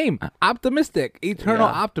and thing. the name, Optimistic, Eternal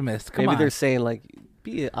Yeah. Optimist. Come Maybe on. they're saying like,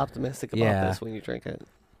 be optimistic about Yeah. this when you drink it.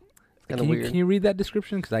 It's kind of Can weird. you read that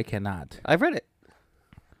description? Because I cannot. I've read it.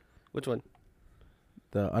 Which one?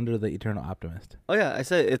 The Under the Eternal Optimist. Oh yeah, I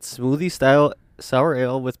said it's smoothie style sour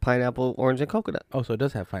ale with pineapple, orange, and coconut. Oh, so it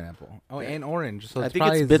does have pineapple. Oh, and orange. So I it's think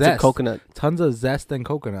probably it's bits zest. of coconut. Tons of zest and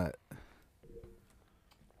coconut.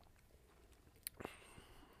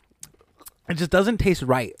 It just doesn't taste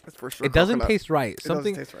right. That's for sure. It doesn't taste right.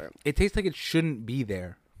 Something. taste right. It tastes like it shouldn't be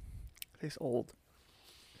there. It tastes old.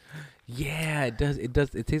 Yeah, it does. It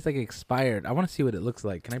does. It tastes like expired. I want to see what it looks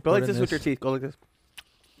like. Can I Go put like in this with your teeth. Go like this.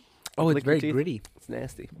 Oh, it's lick your very teeth. gritty. It's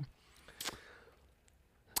nasty.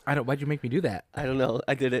 I don't. Why'd you make me do that? I don't know.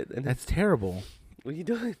 I did it. And That's terrible. what are you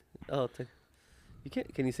doing? Oh, you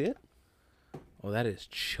can't. Can you see it? Oh, that is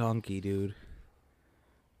chunky, dude.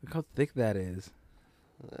 Look how thick that is.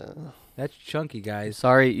 That's chunky, guys.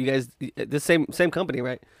 Sorry, you guys. The same company,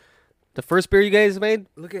 right? The first beer you guys made,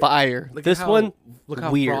 Look at fire. look This at how, one, Look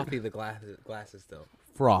how weird. frothy the glass is, though.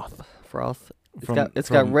 Froth. froth. From- It's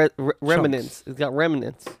got from remnants. It's got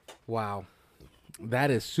remnants. Wow.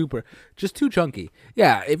 That is super. Just too chunky.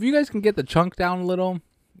 Yeah, if you guys can get the chunk down a little,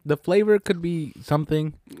 the flavor could be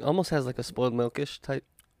something. Almost has like a spoiled milkish type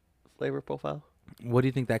flavor profile. What do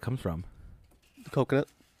you think that comes from? Coconut,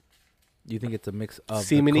 You think it's a mix of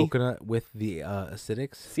the Semeny? coconut with the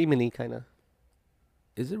acidics? semeny kind of.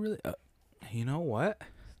 Is it really? You know what?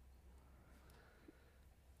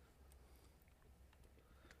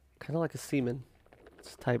 Kind of like a semen.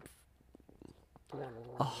 It's type.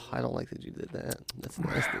 Oh, I don't like that you did that. That's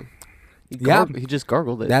nasty. Yeah. He just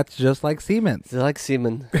gargled it. That's just like semen. It's like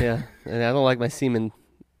semen. Yeah, and I don't like my semen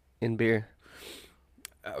in beer.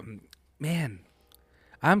 Man,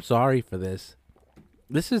 I'm sorry for this.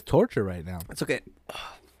 This is torture right now. It's okay.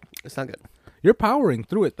 It's not good. You're powering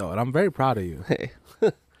through it though, and I'm very proud of you. Hey,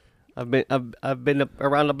 I've been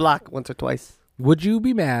around the block once or twice. Would you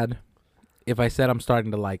be mad if I said I'm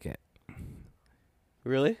starting to like it?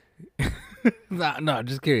 Really? No,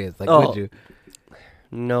 just curious. Like, Oh. would you?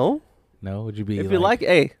 No. No, would you be? If you like,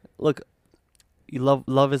 hey, look, you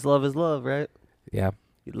love is love, right? yeah,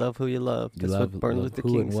 You love who you love. you That's love, what Martin love Luther who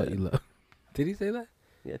King and what said. you love. Did he say that?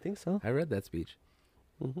 Yeah, I think so. I read that speech.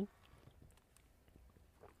 Mm-hmm.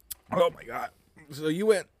 Oh my god! So you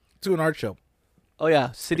went to an art show. Oh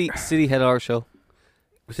yeah, City had our show.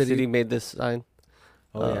 City- City made this sign.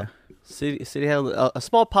 Oh yeah. City had a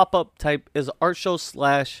small pop up type is art show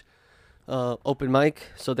 / open mic.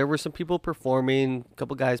 So there were some people performing. A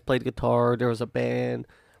couple guys played guitar. There was a band.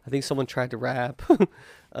 I think someone tried to rap.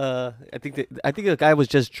 I think the guy was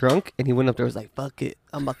just drunk and he went up there and was like, "Fuck it,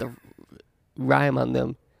 I'm about to rhyme on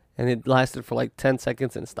them," and it lasted for like 10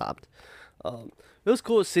 seconds and stopped. It was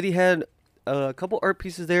cool. City had a couple art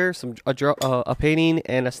pieces there, a painting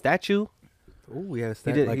and a statue. Oh, we had a He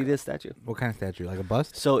statue. did a statue. What kind of statue? Like a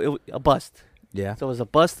bust? So a bust. Yeah. So it was a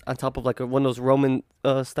bust on top of like one of those Roman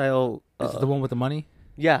style. Is it the one with the money?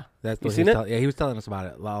 Yeah. That's You what seen he was it? Yeah, he was telling us about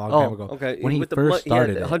it a long time ago. okay. When he With the first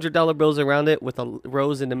started he it. had $100 bills around it with a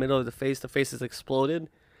rose in the middle of the face. The face is exploded,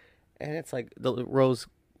 and it's like the rose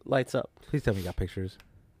lights up. Please tell me you got pictures.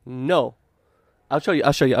 No, I'll show you.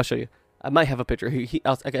 I might have a picture.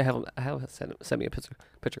 I can have him. I have him send me a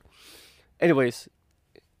picture. Anyways,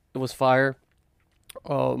 it was fire.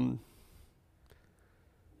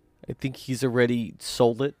 I think he's already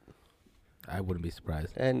sold it, I wouldn't be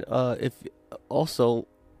surprised. and if also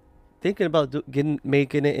thinking about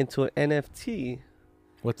making it into an NFT,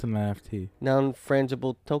 What's an NFT?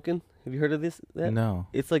 non-frangible token. Have you heard of this? No.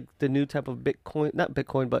 It's like the new type of Bitcoin, not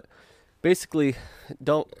Bitcoin, but basically,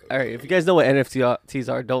 all right, if you guys know what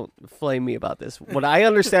NFTs are, don't flame me about this. What I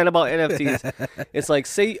understand about NFTs, it's like,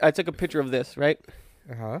 say I took a picture of this, right?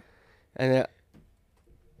 Uh huh. And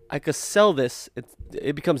I could sell this.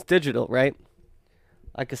 It becomes digital, right?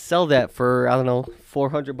 I could sell that for I don't know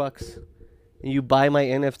 $400, and you buy my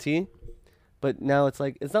NFT. But now it's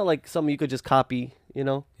like it's not like something you could just copy. You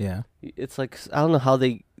know, Yeah. it's like I don't know how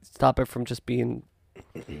they stop it from just being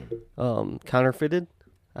counterfeited.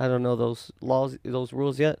 I don't know those laws, those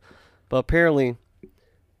rules yet, but apparently,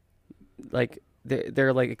 like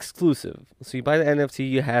they're like exclusive. So you buy the NFT,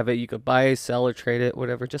 you have it. You could buy, sell, or trade it,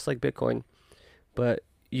 whatever, just like Bitcoin. But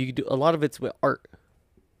you do a lot of it's with art.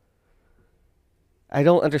 I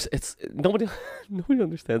don't understand. It's nobody, nobody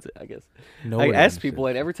understands it. I guess Nobody I ask people, understands.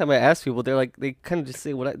 and every time I ask people, they're like, they kind of just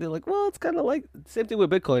say they're like. Well, it's kind of like same thing with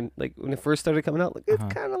Bitcoin. Like when it first started coming out, like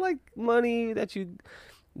it's kind of like money that you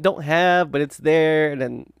don't have, but it's there, and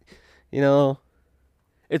then you know,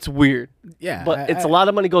 it's weird. Yeah. But it's a lot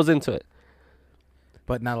of money goes into it.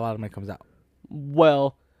 But not a lot of money comes out.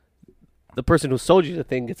 Well, the person who sold you the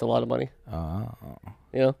thing gets a lot of money. Oh.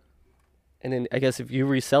 You know, and then I guess if you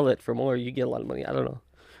resell it for more, you get a lot of money. I don't know.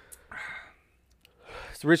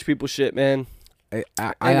 It's rich people shit, man.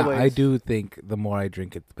 I Anyways. do think the more I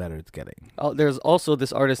drink it, the better it's getting. Oh, there's also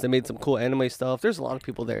this artist that made some cool anime stuff. There's a lot of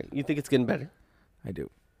people there. You think it's getting better? I do.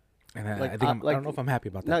 And Like, I think I like, don't know if I'm happy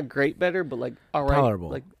about that. Not great better, but like all right. Tolerable.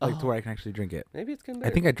 Like, To where I can actually drink it. maybe it's getting I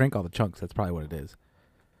better. think I drank all the chunks. That's probably what it is.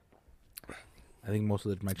 I think most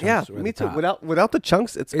of my chunks Yeah, were at me the too. top. Without the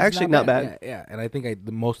chunks, it's actually not bad. Yeah, and I think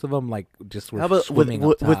the most of them like just were How about swimming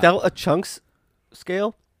up top. without a chunks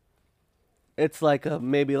scale? It's like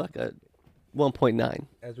maybe like a 1.9.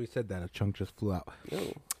 As we said that, a chunk just flew out. A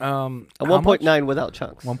How 1.9 without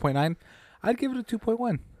chunks. 1.9. I'd give it a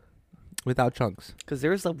 2.1 without chunks. Because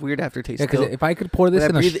there's a weird aftertaste. Yeah, because still. if I could pour this When I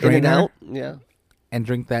in a breathe in and strainer out, yeah. and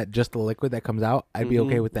drink that just the liquid that comes out, I'd be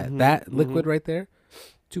okay with that. That liquid right there,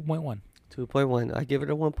 2.1. 2.1. I give it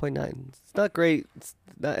a 1.9. It's not great. It's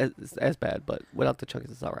not as bad, but without the chunks,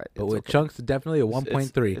 it's all right. But It's with okay. chunks, definitely a It's-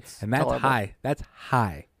 1.3, it's and that's tolerable. high. That's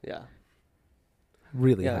high, Yeah.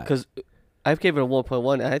 really Yeah, high. because I gave it a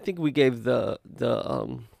 1.1, and I think we gave the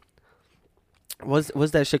was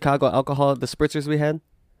that Chicago alcohol, the spritzers we had?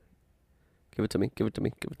 Give it to me. Give it to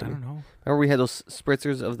me. Give it to I me. don't know. Remember we had those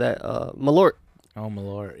spritzers of that Malort, Oh my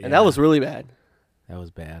lord, and that was really bad. that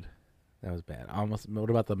was bad. That was bad. Almost. What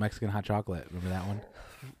about the Mexican hot chocolate? Remember that one?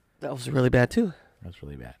 That was really bad too. That was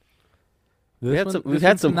really bad. We've had this had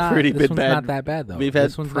one's some not- pretty this one's bad. not that bad though. We've had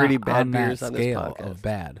This one's pretty not bad on that beers on this scale podcast. of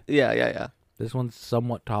bad. Yeah. This one's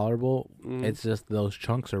somewhat tolerable. Mm. It's just those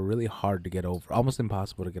chunks are really hard to get over, almost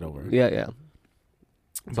impossible to get over. Yeah. It's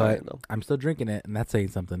all But right, though. I'm still drinking it, and that's saying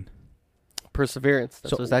something. Perseverance.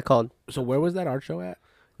 That's So- what's that called. So where was that art show at?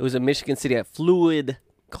 It was in Michigan City at Fluid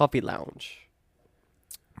Coffee Lounge.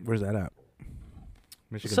 Where's that at?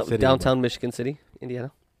 Michigan Something City. downtown Michigan City,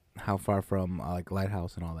 Indiana. How far from like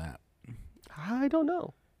Lighthouse and all that? I don't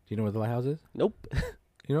know. Do you know where the Lighthouse is? Nope.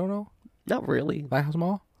 You don't know Not really. Lighthouse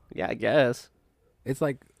Mall? Yeah, I guess. It's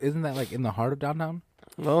like, isn't that like in the heart of downtown?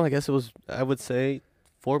 Well, I guess it was. I would say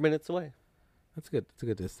 4 minutes away. That's good. It's a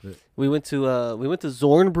good distance. We went to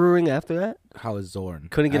Zorn Brewing after that. How is Zorn?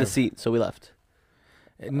 Couldn't get a I've- seat, so we left.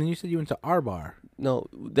 And then you said you went to our bar. No,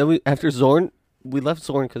 then we after Zorn, we left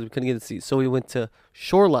Zorn because we couldn't get a seat, so we went to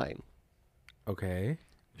Shoreline. Okay.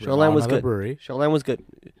 Shoreline was Another good. Brewery. Shoreline was good.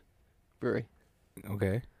 Brewery.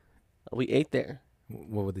 Okay. We ate there.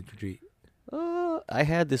 What did you eat? I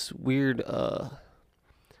had this weird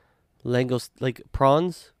langos like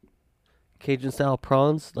prawns, Cajun style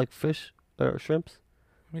prawns, like fish or shrimps.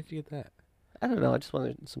 Where did you get that? I don't know. I just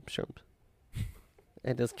wanted some shrimp.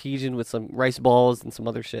 And it was Cajun with some rice balls and some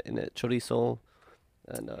other shit in it, chorizo,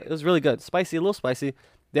 and it was really good, spicy, a little spicy.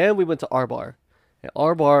 Then we went to our bar. At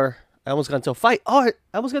our bar, I almost got into a fight. Oh, I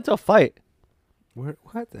almost got into a fight. Where?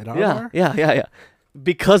 What? At our Yeah, bar? yeah.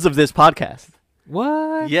 Because of this podcast.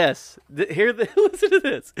 What? Yes. Listen to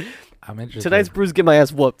this. I'm interested. Tonight's brews get my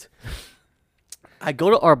ass whooped. I go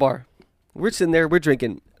to our bar. We're sitting there. We're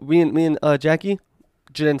drinking. Me and Jackie,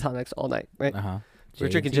 gin and tonics all night, right? Uh huh. We're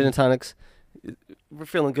drinking gin and tonics. We're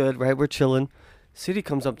feeling good, right? We're chilling. City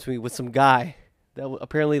comes up to me with some guy that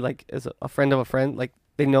apparently like is a friend of a friend. Like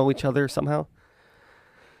they know each other somehow.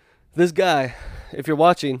 This guy, if you're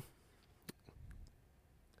watching,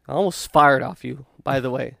 I almost fired off you, by the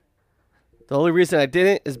way. The only reason I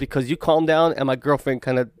didn't is because you calmed down and my girlfriend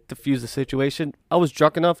kind of diffused the situation. I was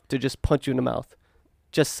drunk enough to just punch you in the mouth.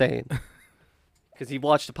 Just saying. Because he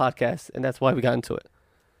watched the podcast and that's why we got into it.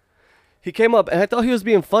 He came up and I thought he was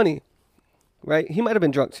being funny. Right? He might have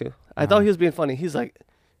been drunk too. I thought he was being funny. He's like,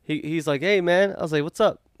 he's like, hey man. I was like, what's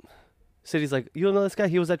up? City's like, you don't know this guy?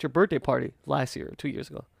 He was at your birthday party last year or 2 years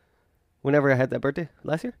ago. Whenever I had that birthday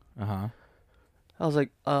last year. Uh huh. I was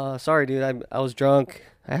like, sorry, dude. I was drunk.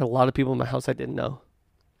 I had a lot of people in my house I didn't know.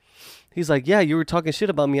 He's like, yeah, you were talking shit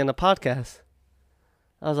about me on the podcast.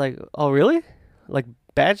 I was like, oh, really? Like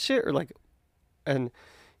bad shit or like, and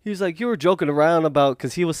he was like, you were joking around about,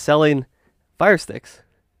 because he was selling fire sticks.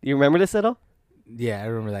 You remember this at all? Yeah, I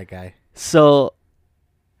remember that guy. So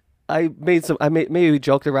maybe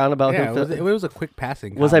joked around about Yeah, him. it was a quick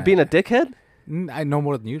passing. Was I comment. being a dickhead? I know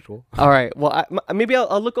more than usual. All right. Well, maybe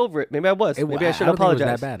I'll look over it. Maybe I was. Maybe I should apologize.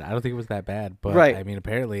 It was that bad. I don't think it was that bad. But Right. I mean,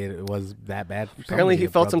 apparently it was that bad. For Apparently somebody. he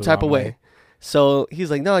It felt rubbed some the type of wrong way. So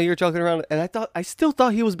he's like, no, you're joking around. And I still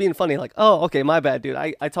thought he was being funny. Like, oh, okay, my bad, dude.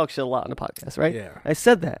 I talk shit a lot on the podcast, right? Yeah. I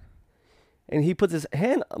said that. And he puts his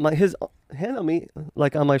hand on me,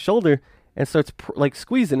 like on my shoulder, and starts like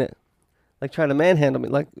squeezing it, like trying to manhandle me,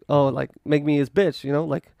 like, oh, like make me his bitch, you know,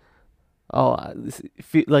 like, oh,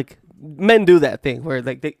 like men do that thing where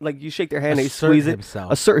like you shake their hand and he squeeze it,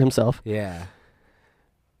 assert himself. Yeah.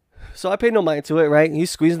 So I paid no mind to it, right?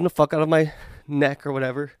 He's squeezing the fuck out of my neck or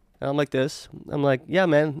whatever. And I'm like this. I'm like, yeah,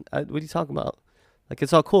 man, what are you talking about? Like,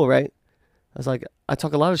 it's all cool, right? I was like, I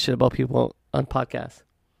talk a lot of shit about people on podcasts.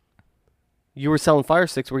 You were selling fire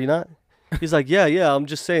sticks, were you not? He's like, yeah, I'm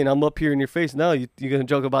just saying, I'm up here in your face now. You're going to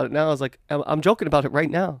joke about it now? I was like, I'm joking about it right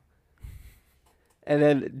now. And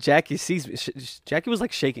then Jackie sees me. Jackie was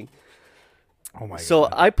like shaking. Oh, my God. So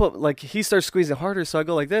I put, like, he starts squeezing harder. So I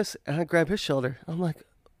go like this, and I grab his shoulder. I'm like,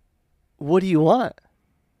 what do you want?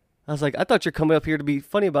 I was like, I thought you're coming up here to be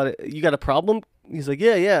funny about it. You got a problem? He's like,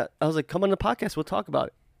 yeah. I was like, come on the podcast. We'll talk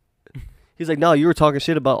about it. He's like, no, you were talking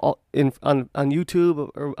shit about on YouTube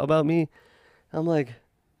or about me. I'm like,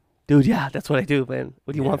 dude, yeah, that's what I do, man.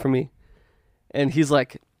 What do you want from me? And he's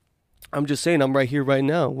like, I'm just saying, I'm right here right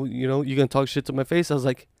now. You know, you gonna talk shit to my face? I was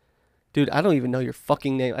like, dude, I don't even know your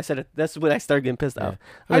fucking name. I said it. That's when I started getting pissed off.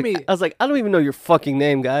 I was like, I don't even know your fucking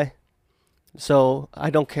name, guy. So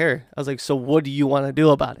I don't care. I was like, so what do you want to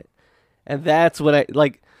do about it? And that's when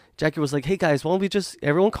Jackie was like, hey guys, why don't we just,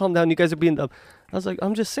 everyone calm down. You guys are being dumb. I was like,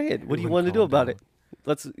 I'm just saying, what do you want to do about it?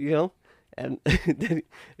 Let's, you know, and then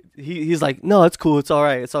he's like, no, it's cool. It's all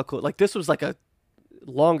right. It's all cool. Like this was like a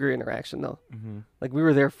longer interaction though. Mm-hmm. Like we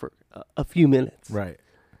were there for a few minutes. Right.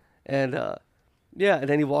 And yeah. And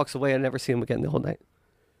then he walks away. I never see him again the whole night.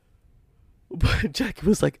 But Jackie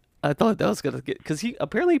was like, I thought that was going to get, because he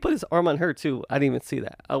put his arm on her too. I didn't even see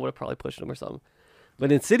that. I would have probably pushed him or something. But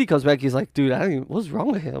then City comes back. He's like, dude, what's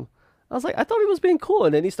wrong with him? I was like, I thought he was being cool.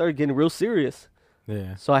 And then he started getting real serious.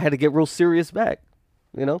 Yeah. So I had to get real serious back,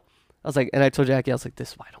 you know? I was like, and I told Jackie, I was like,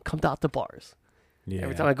 this is why I don't come out to bars. Yeah.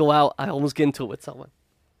 Every time I go out, I almost get into it with someone.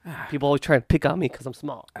 People always try to pick on me because I'm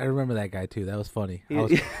small. I remember that guy too. That was funny. I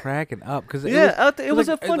was cracking up because it was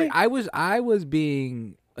a funny. Like, I was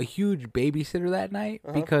being a huge babysitter that night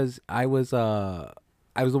because I was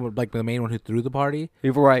like the main one who threw the party.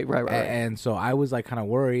 Right. And so I was like kind of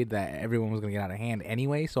worried that everyone was gonna get out of hand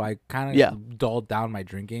anyway. So I kind of dulled down my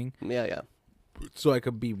drinking. Yeah. So I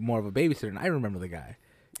could be more of a babysitter. And I remember the guy.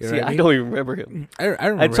 You know I don't even remember him. I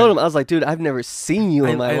remember. I told him, I was like, dude, I've never seen you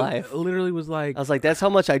in my life. Literally was like, I was like, that's how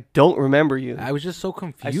much I don't remember you. I was just so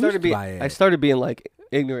confused by it. I started being like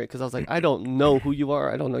ignorant because I was like, I don't know who you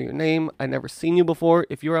are. I don't know your name. I never seen you before.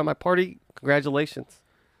 If you were at my party, congratulations.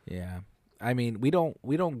 Yeah. I mean, we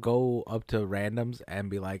don't go up to randoms and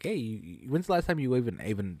be like, hey, when's the last time you even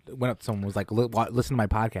went up to someone and was like, listen to my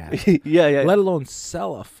podcast? yeah. Let alone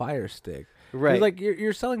sell a fire stick. Right. Like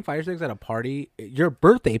you're selling fire sticks at a party, your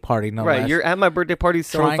birthday party, no less. Right. You're at my birthday party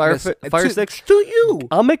selling fire sticks to you.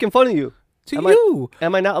 I'm making fun of you.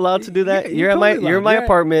 Am I not allowed to do that? Yeah, you're in my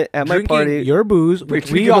apartment at my party. Your booze,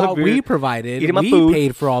 which we provided. Eating my we food.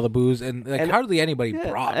 Paid for all the booze, and hardly anybody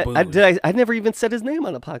brought booze. I never even said his name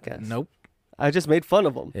on the podcast. Nope. I just made fun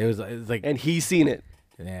of him. It was like, and he seen it.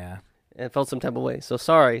 Yeah. And felt some type of way. So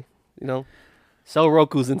sorry, you know. Sell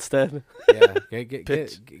Rokus instead. Yeah,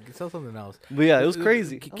 get sell something else. But yeah, it was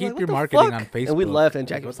crazy. Keep your marketing on Facebook. And we left, and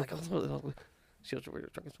Jackie was like, I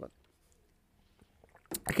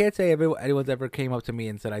can't say anyone's ever came up to me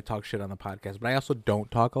and said I talk shit on the podcast, but I also don't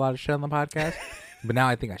talk a lot of shit on the podcast. But now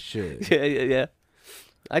I think I should. Yeah.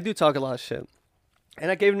 I do talk a lot of shit. And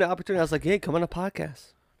I gave him the opportunity. I was like, hey, come on a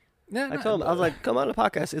podcast. I told him, I was like, come on a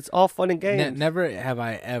podcast. It's all fun and games. Never have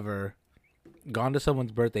I ever gone to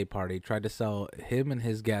someone's birthday party, tried to sell him and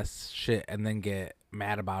his guests shit, and then get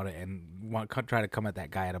mad about it and try to come at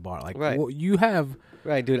that guy at a bar. Like, right. Well, you have...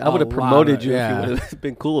 Right, dude. I would have promoted you if you would have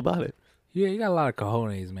been cool about it. Yeah, you got a lot of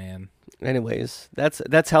cojones, man. Anyways,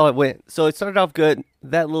 that's how it went. So it started off good.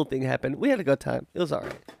 That little thing happened. We had a good time. It was all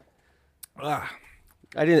right.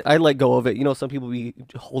 I let go of it. You know, some people be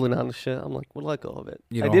holding on to shit. I'm like, we'll let go of it.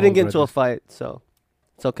 I didn't get into a fight, so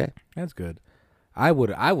it's okay. That's good. I would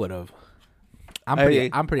have. I'm pretty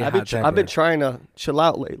hot tempered. I've been trying to chill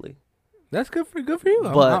out lately. That's good for you.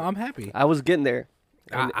 But I'm happy. I was getting there.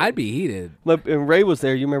 I'd be heated. And Ray was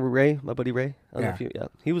there. You remember Ray, my buddy Ray? I don't know Yeah. if you,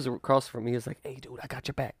 he was across from me. He was like, "Hey, dude, I got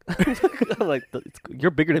your back." I'm like,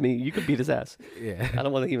 "You're bigger than me. You could beat his ass. Yeah. I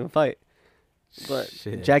don't want to even fight." But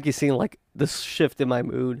Shit. Jackie seen like this shift in my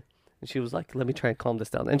mood, and she was like, "Let me try and calm this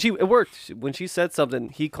down." And it worked. When she said something,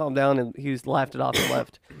 he calmed down and he laughed it off and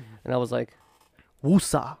left. And I was like,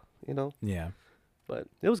 "Woosah," you know. Yeah. But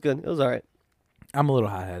it was good. It was all right. I'm a little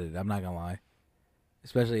hot headed. I'm not gonna lie.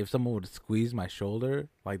 Especially if someone would squeeze my shoulder,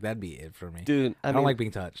 like that'd be it for me. Dude, I don't like being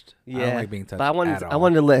touched. Yeah, I don't like being touched. but I at all.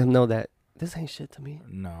 wanted to let him know that this ain't shit to me.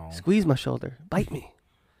 No. Squeeze my shoulder, bite me.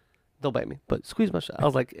 Don't bite me, but squeeze my shoulder. I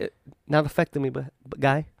was like, not affecting me, but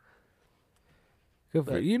guy. Good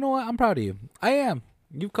for you. You know what? I'm proud of you. I am.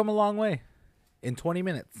 You've come a long way in 20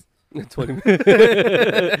 minutes. 20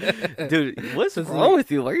 minutes. Dude, what's wrong with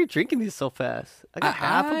you? Why are you drinking these so fast? I got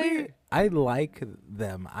half a beer. I like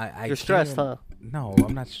them. You're stressed, huh? No,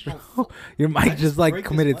 I'm not stressed. Your mic just like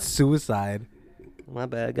committed suicide. My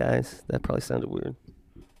bad, guys. That probably sounded weird.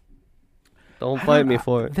 Don't fight me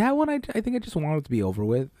for it. That one, I think I just wanted it to be over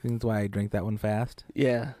with. I think that's why I drank that one fast.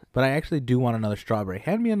 Yeah. But I actually do want another strawberry.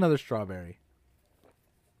 Hand me another strawberry.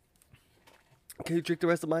 Can you drink the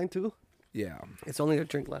rest of mine too? Yeah. It's only a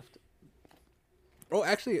drink left. Oh,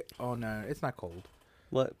 actually, oh no, it's not cold.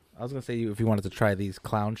 What? I was gonna say if you wanted to try these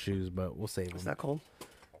clown shoes, but we'll save them. It's not cold.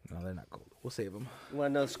 No, they're not cold. We'll save them. You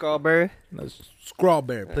want another strawberry? No,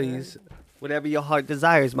 strawberry, please. Whatever your heart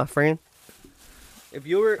desires, my friend. If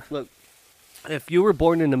you were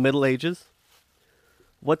born in the Middle Ages,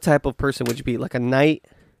 what type of person would you be? Like a knight?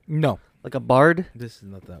 No, Like a bard? this is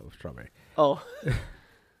not that strawberry. Oh.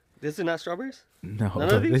 This is not strawberries? No, None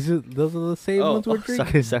of these? those are the same ones we're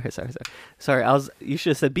drinking. Sorry. You should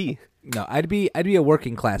have said B. No, I'd be a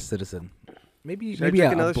working class citizen. Maybe Should I drink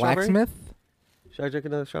a another strawberry? blacksmith. Should I drink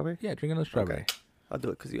another strawberry? Yeah, drink another strawberry. Okay. I'll do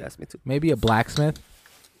it because you asked me to. Maybe a blacksmith.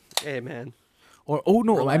 Hey, man. Or I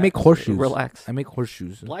Relax. make horseshoes. Relax. I make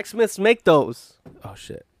horseshoes. Blacksmiths make those. Oh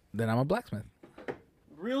shit. Then I'm a blacksmith.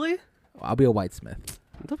 Really? I'll be a whitesmith.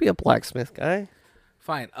 Don't be a blacksmith guy.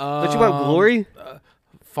 Fine. Don't you want glory?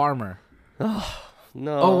 Farmer.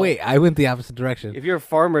 No. Oh wait, I went the opposite direction. If you're a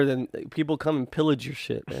farmer, then people come and pillage your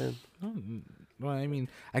shit, man. Well, I mean,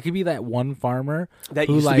 I could be that one farmer That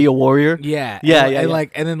who, used like, to be a warrior. Yeah, Yeah, and, yeah, and yeah.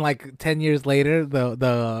 like, and then like 10 years later,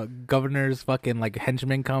 the governor's fucking like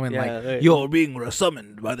henchmen come and Yeah, like, right. you're being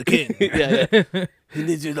summoned by the king. yeah. He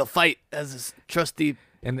needs you to fight as his trusty.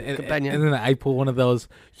 And Companion. and then I pull one of those.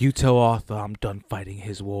 You tell Arthur I'm done fighting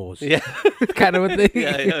his wars. Yeah. kind of a thing.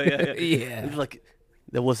 Yeah. yeah. It's like,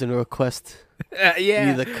 there wasn't a request. Yeah.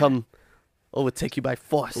 You either come or we'll take you by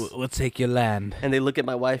force. We'll take your land. And they look at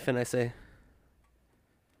my wife and I say,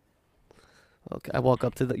 okay. You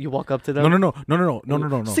walk up to them.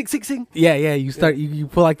 No. Sing. Yeah. You start. You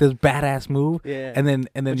pull like this badass move. Yeah. And then.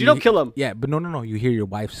 But you don't kill him. Yeah, but no. You hear your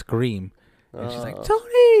wife scream, and she's like, Oh.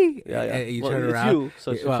 Tony. Yeah. And you Well, turn it's around. you,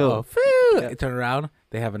 so it's Phil. Phil. Yeah. You turn around.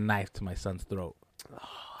 They have a knife to my son's throat.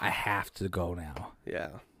 I have to go now. Yeah.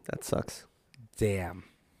 That sucks. Damn.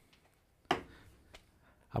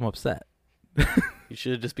 I'm upset. You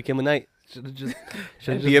should have just become a knight. Should have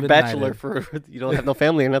Should be a bachelor for you don't have no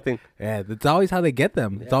family or nothing. Yeah, that's always how they get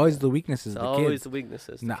them. It's Yeah. always the weaknesses. It's The always kids. the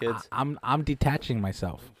weaknesses. The Nah, kids. I'm detaching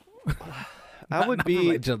myself. I would Not from be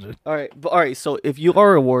my children. all right. So if you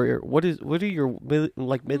are a warrior, what are your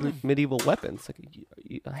medieval weapons? Like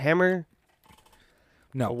a hammer,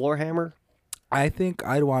 a No, war hammer, I think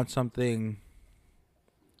I'd want something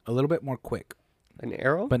a little bit more quick, an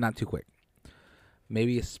arrow. but not too quick.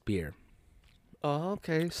 Maybe a spear. Oh,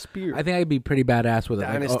 okay, spear. I think I'd be pretty badass with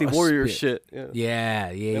Dynasty a warrior spear. shit. Yeah.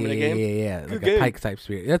 Remember the game? Yeah. Good Like game. a pike type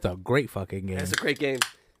spear. That's a great fucking game. That's a great game.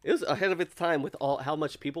 It was ahead of its time with all how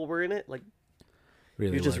much people were in it. Like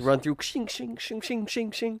really you just was. run through, shing, shing, shing, shing, shing,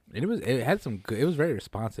 shing. And it had some good. It was very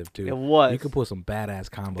responsive too. It was. You could pull some badass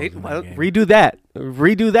combos. In that game. Redo that. Stop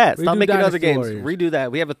Redo making other Dynasty games. Warriors. Redo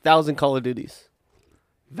that. We have 1,000 Call of Duties.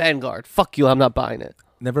 Vanguard. Fuck you. I'm not buying it.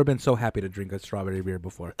 Never been so happy to drink a strawberry beer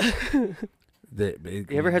before. You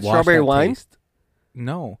ever had strawberry wine?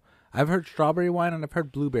 No. I've heard strawberry wine and I've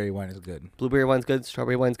heard blueberry wine is good. Blueberry wine's good.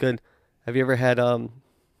 Strawberry wine's good. Have you ever had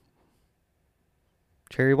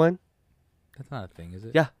cherry wine? That's not a thing, is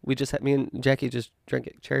it? Yeah, we just had me and Jackie just drank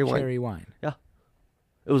it. Cherry wine. Cherry wine.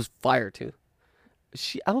 It was fire too.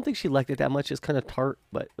 I don't think she liked it that much. It's kind of tart,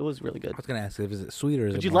 but it was really good. I was gonna ask is it sweet or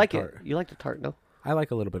is But it you more like tart? it? You like the tart, no? I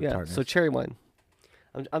like a little bit of Yeah. tartness. So cherry wine.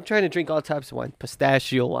 I'm trying to drink all types of wine.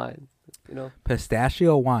 Pistachio wine. You know,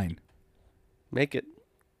 Pistachio wine. make it.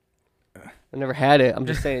 I never had it. I'm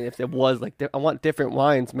just saying if it was like, I want different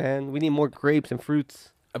wines, man. We need more grapes and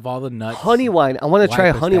fruits. Of all the nuts, Honey wine. I want to Why try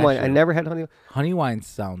honey wine. I pistachio? never had honey. honey wine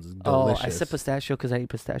sounds delicious. Oh, I said pistachio because I ate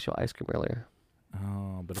pistachio ice cream earlier.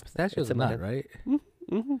 Oh, but a pistachio is It's a in my nut, head. right?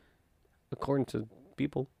 Mm-hmm. According to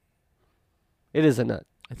people, it is a nut.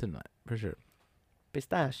 It's a nut for sure.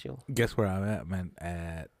 Pistachio. Guess where I'm at, man?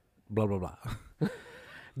 At blah blah blah.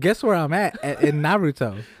 Guess where I'm at in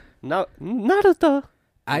Naruto. No, Naruto.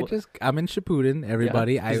 I'm in Shippuden.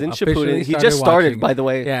 Everybody, Yeah, he's I in officially Shippuden. He just started, watching- by the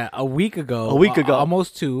way. Yeah, a week ago. A week ago.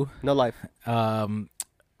 Almost 2. No life.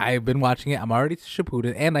 I've been watching it. I'm already to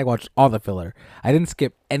Shippuden, and I watched all the filler. I didn't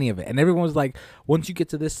skip any of it. And everyone was like, once you get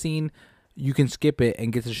to this scene, you can skip it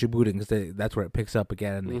and get to Shippuden because that's where it picks up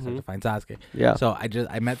again, and they start to find Sasuke. Yeah. So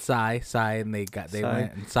I met Sai, and they Sai.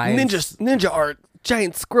 went and Sai and Ninja art,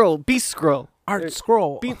 giant scroll, beast scroll, art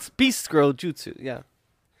scroll, beast scroll jutsu. Yeah.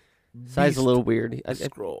 Sai's a little weird.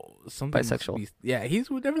 scroll, something bisexual. beast. Yeah, he's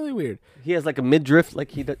definitely weird. He has like a midriff, like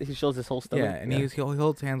he shows his whole stomach. Yeah, and he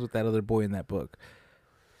holds hands with that other boy in that book.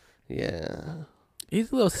 Yeah.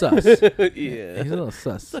 He's a little sus. Yeah. He's a little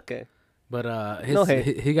sus. It's okay. But No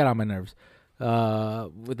hate. he got on my nerves.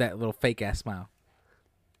 With that little fake ass smile.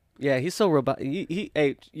 Yeah, he's so robot.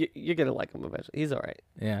 Hey, you're gonna like him eventually. He's all right.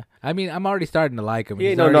 Yeah, I mean, I'm already starting to like him. He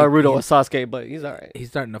ain't He's no already- Naruto or he's- Sasuke, but he's all right. He's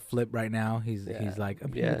starting to flip right now. He's like,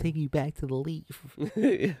 I'm Yeah. gonna take you back to the leaf.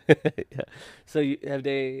 Yeah. So have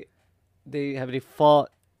they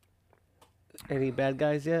fought any bad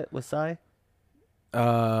guys yet with Sai?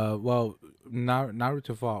 Well,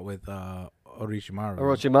 Naruto fought with Orochimaru.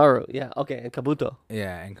 Orochimaru, yeah, okay, and Kabuto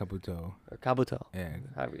Yeah, and Kabuto. or Kabuto, Yeah,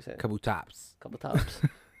 however you say it. Kabutops. Kabutops.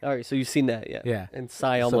 All right, so you've seen that, yeah. Yeah. And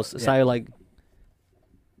Sai So, almost yeah. Sai like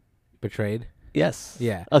Betrayed. yes.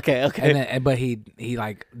 Yeah. Okay. And then, but he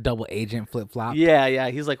like double agent flip flop. Yeah.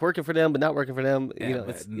 He's like working for them, but not working for them. Yeah, You know,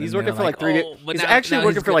 but he's then working they're for like like, three. "Oh, but He's now- actually now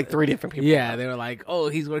working he's for like good." 3 different people. Yeah, they were like, "Oh,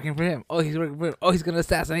 he's working for him. Oh, he's working for him. Oh, he's gonna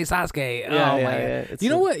assassinate Sasuke." Yeah, oh yeah, my yeah. god! It's You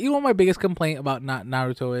know what? You know what my biggest complaint about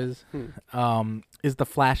Naruto is? Is the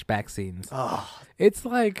flashback scenes. Oh, It's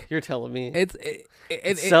like you're telling me.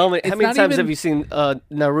 How How many times have you seen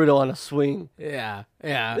Naruto on a swing? Yeah,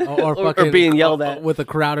 Or fucking being yelled at. with a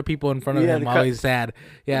crowd of people in front of Yeah, him the while crowd- he's sad.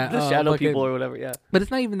 Yeah, The shadow fucking- people or whatever. Yeah. But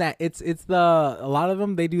it's not even that. It's a lot of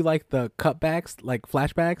them. They do like the cutbacks, like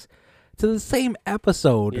flashbacks to the same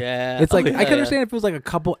episode. Yeah. It's like Oh, yeah, I can yeah. understand if it was like a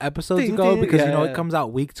couple episodes Ding, ago ding, because you know yeah. it comes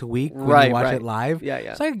out week to week when Right, you watch right. it live.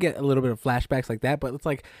 Yeah. So I could get a little bit of flashbacks like that, but it's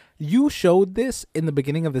like you showed this in the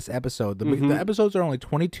beginning of this episode. The episodes are only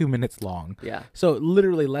 22 minutes long. Yeah. So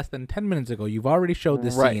literally less than 10 minutes ago, you've already showed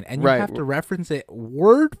this Right, scene, and you right. have to reference it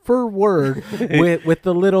word for word with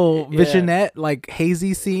the little Yeah. visionette like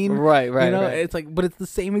hazy scene. Right. You know, right. it's like, but it's the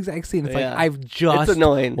same exact scene. It's Yeah. like I've just It's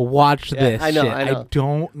annoying. watched Yeah, this. I know, shit. I know.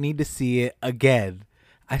 don't need to see it again.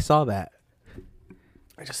 I saw that.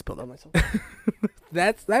 I just spilled on myself.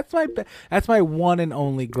 That's my one and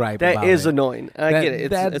only gripe. That about is it. annoying. I get it. It's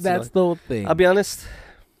that's annoying. the whole thing. I'll be honest.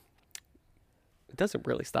 It doesn't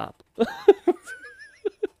really stop.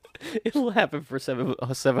 It'll happen for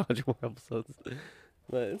 700 more episodes,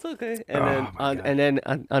 but it's okay. And then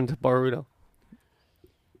on to Boruto.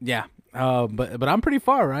 Yeah. But I'm pretty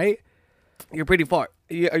far, right? You're pretty far.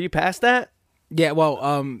 Are you past that? Yeah. Well,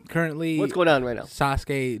 currently, What's going on right now?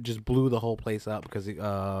 Sasuke just blew the whole place up because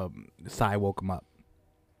Sai woke him up.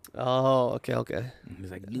 Oh, okay.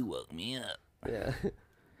 He's like, "You woke me up." Yeah.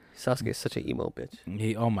 Sasuke is such an emo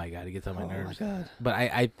bitch. Oh my god, he gets on my Oh my nerves. god. But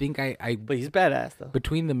I think I But he's badass though.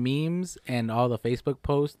 between the memes and all the Facebook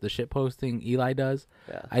posts, the shit posting Eli does,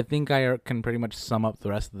 Yeah. I think I can pretty much sum up the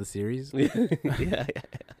rest of the series. yeah.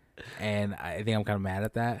 And I think I'm kind of mad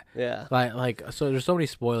at that. Yeah. Like so there's so many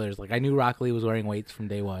spoilers. Like I knew Rock Lee was wearing weights from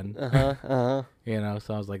day one. You know,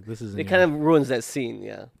 so I was like, this isn't It kind of ruins that scene.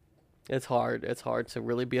 Yeah. It's hard. It's hard to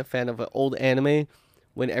really be a fan of an old anime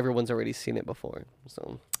when everyone's already seen it before.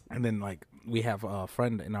 So. And then like we have a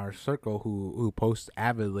friend in our circle who posts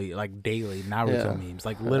avidly, like daily Naruto memes,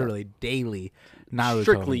 like literally daily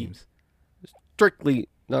Naruto memes. Strictly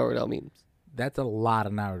Naruto memes. That's a lot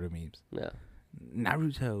of Naruto memes. Yeah.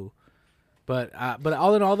 Naruto. But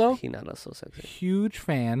all in all though, Hinata so sexy. huge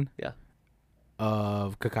fan Yeah.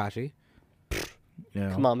 of Kakashi. You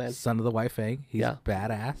know, Come on, man. Son of the White Fang. He's Yeah.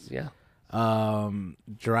 badass. Yeah.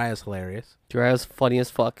 Jiraiya's hilarious. Jiraiya's funny as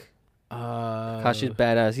fuck. Uh, Kashi's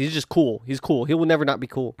badass. He's just cool. He's cool. He will never not be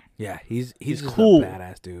cool. Yeah, he's just cool. a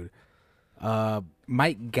badass dude.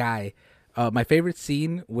 Mike Guy. My favorite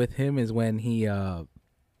scene with him is when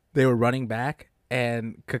they were running back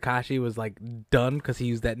and Kakashi was like done because he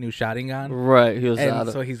used that new Sharingan. Right. He was And out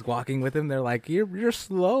of so he's walking with him. They're like, "You're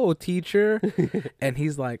slow, teacher," and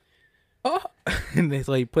he's like, oh, and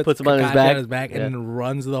so he puts him on his back. and then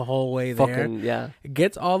runs the whole way there. Fucking yeah.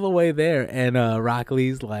 Gets all the way there, and Rock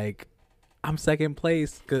Lee's like, I'm second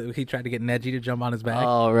place because he tried to get Neji to jump on his back.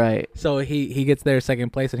 Oh right. So he gets there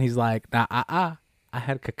second place, and he's like, nah, I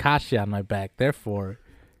had Kakashi on my back, therefore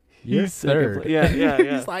you're third. Yeah.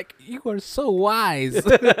 He's like, you are so wise.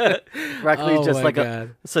 Rock Lee's just my like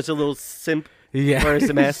God. such a little simp Yeah, for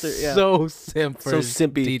his master. Yeah. so simp for So his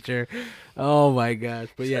simpy. teacher. Oh my gosh!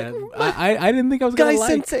 But yeah, I didn't think I was gonna Guy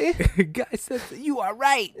like Sensei. Guy Sensei. You are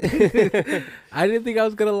right. I didn't think I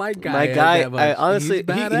was gonna like Guy. My guy, that much. I honestly, He's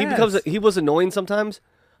he becomes badass. he was annoying sometimes,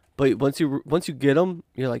 but once you get him,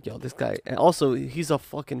 you're like, yo, this guy. And also, he's a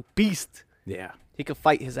fucking beast. Yeah, He could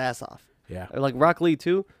fight his ass off. yeah, Like Rock Lee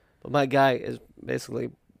too, but my guy is basically,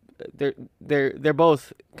 they're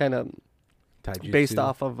both kind of based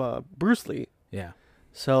off of Bruce Lee. Yeah,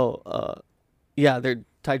 So yeah, they're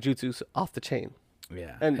taijutsu off the chain.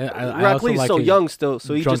 yeah. And I Rock also Lee's like so his young still,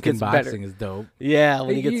 so he just drunken gets boxing better. is dope. Yeah,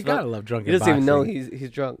 when he You gets gotta love drunken he doesn't even know boxing. he's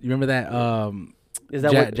drunk. You remember that Is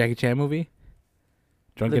that what? Jackie Chan movie?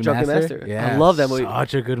 Drunken Master? Yeah, I love that movie.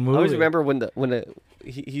 Such a good I movie. always remember when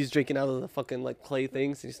he's drinking out of the fucking like clay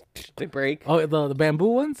things. They break. Oh, the bamboo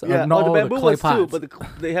ones? Yeah, no, the bamboo clay ones pots. too.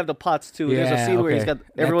 But they have the pots too. There's a Yeah, scene where he's okay. got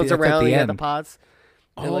everyone's That's at around. the He had the end. pots.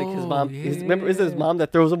 And like his Oh, mom, remember is it his mom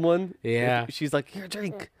that throws him one? Yeah. She's like, here,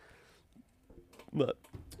 drink. But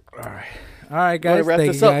All right, guys. wrap Thank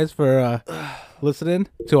you this up? guys for listening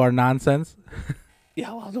to our nonsense. yeah,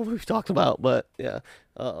 well, I don't know what we've talked about, but yeah,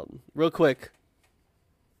 real quick,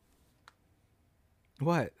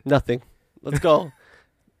 What? nothing. Let's go.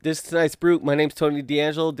 This is tonight's brew. My name's Tony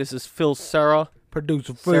D'Angelo. This is Phil Sarah.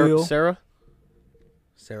 Producer Phil. Sarah?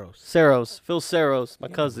 Saros. Saros. Phil Saros, my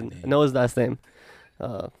cousin. I know his last name.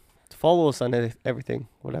 Follow us on everything,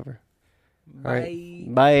 whatever. All right.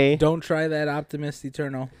 Bye. Don't try that Optimist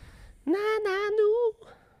Eternal. Na na no.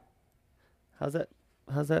 How's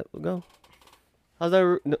that go? How's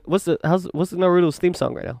that? What's the Naruto's theme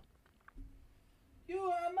song right now? You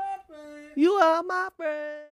are my friend. You are my friend.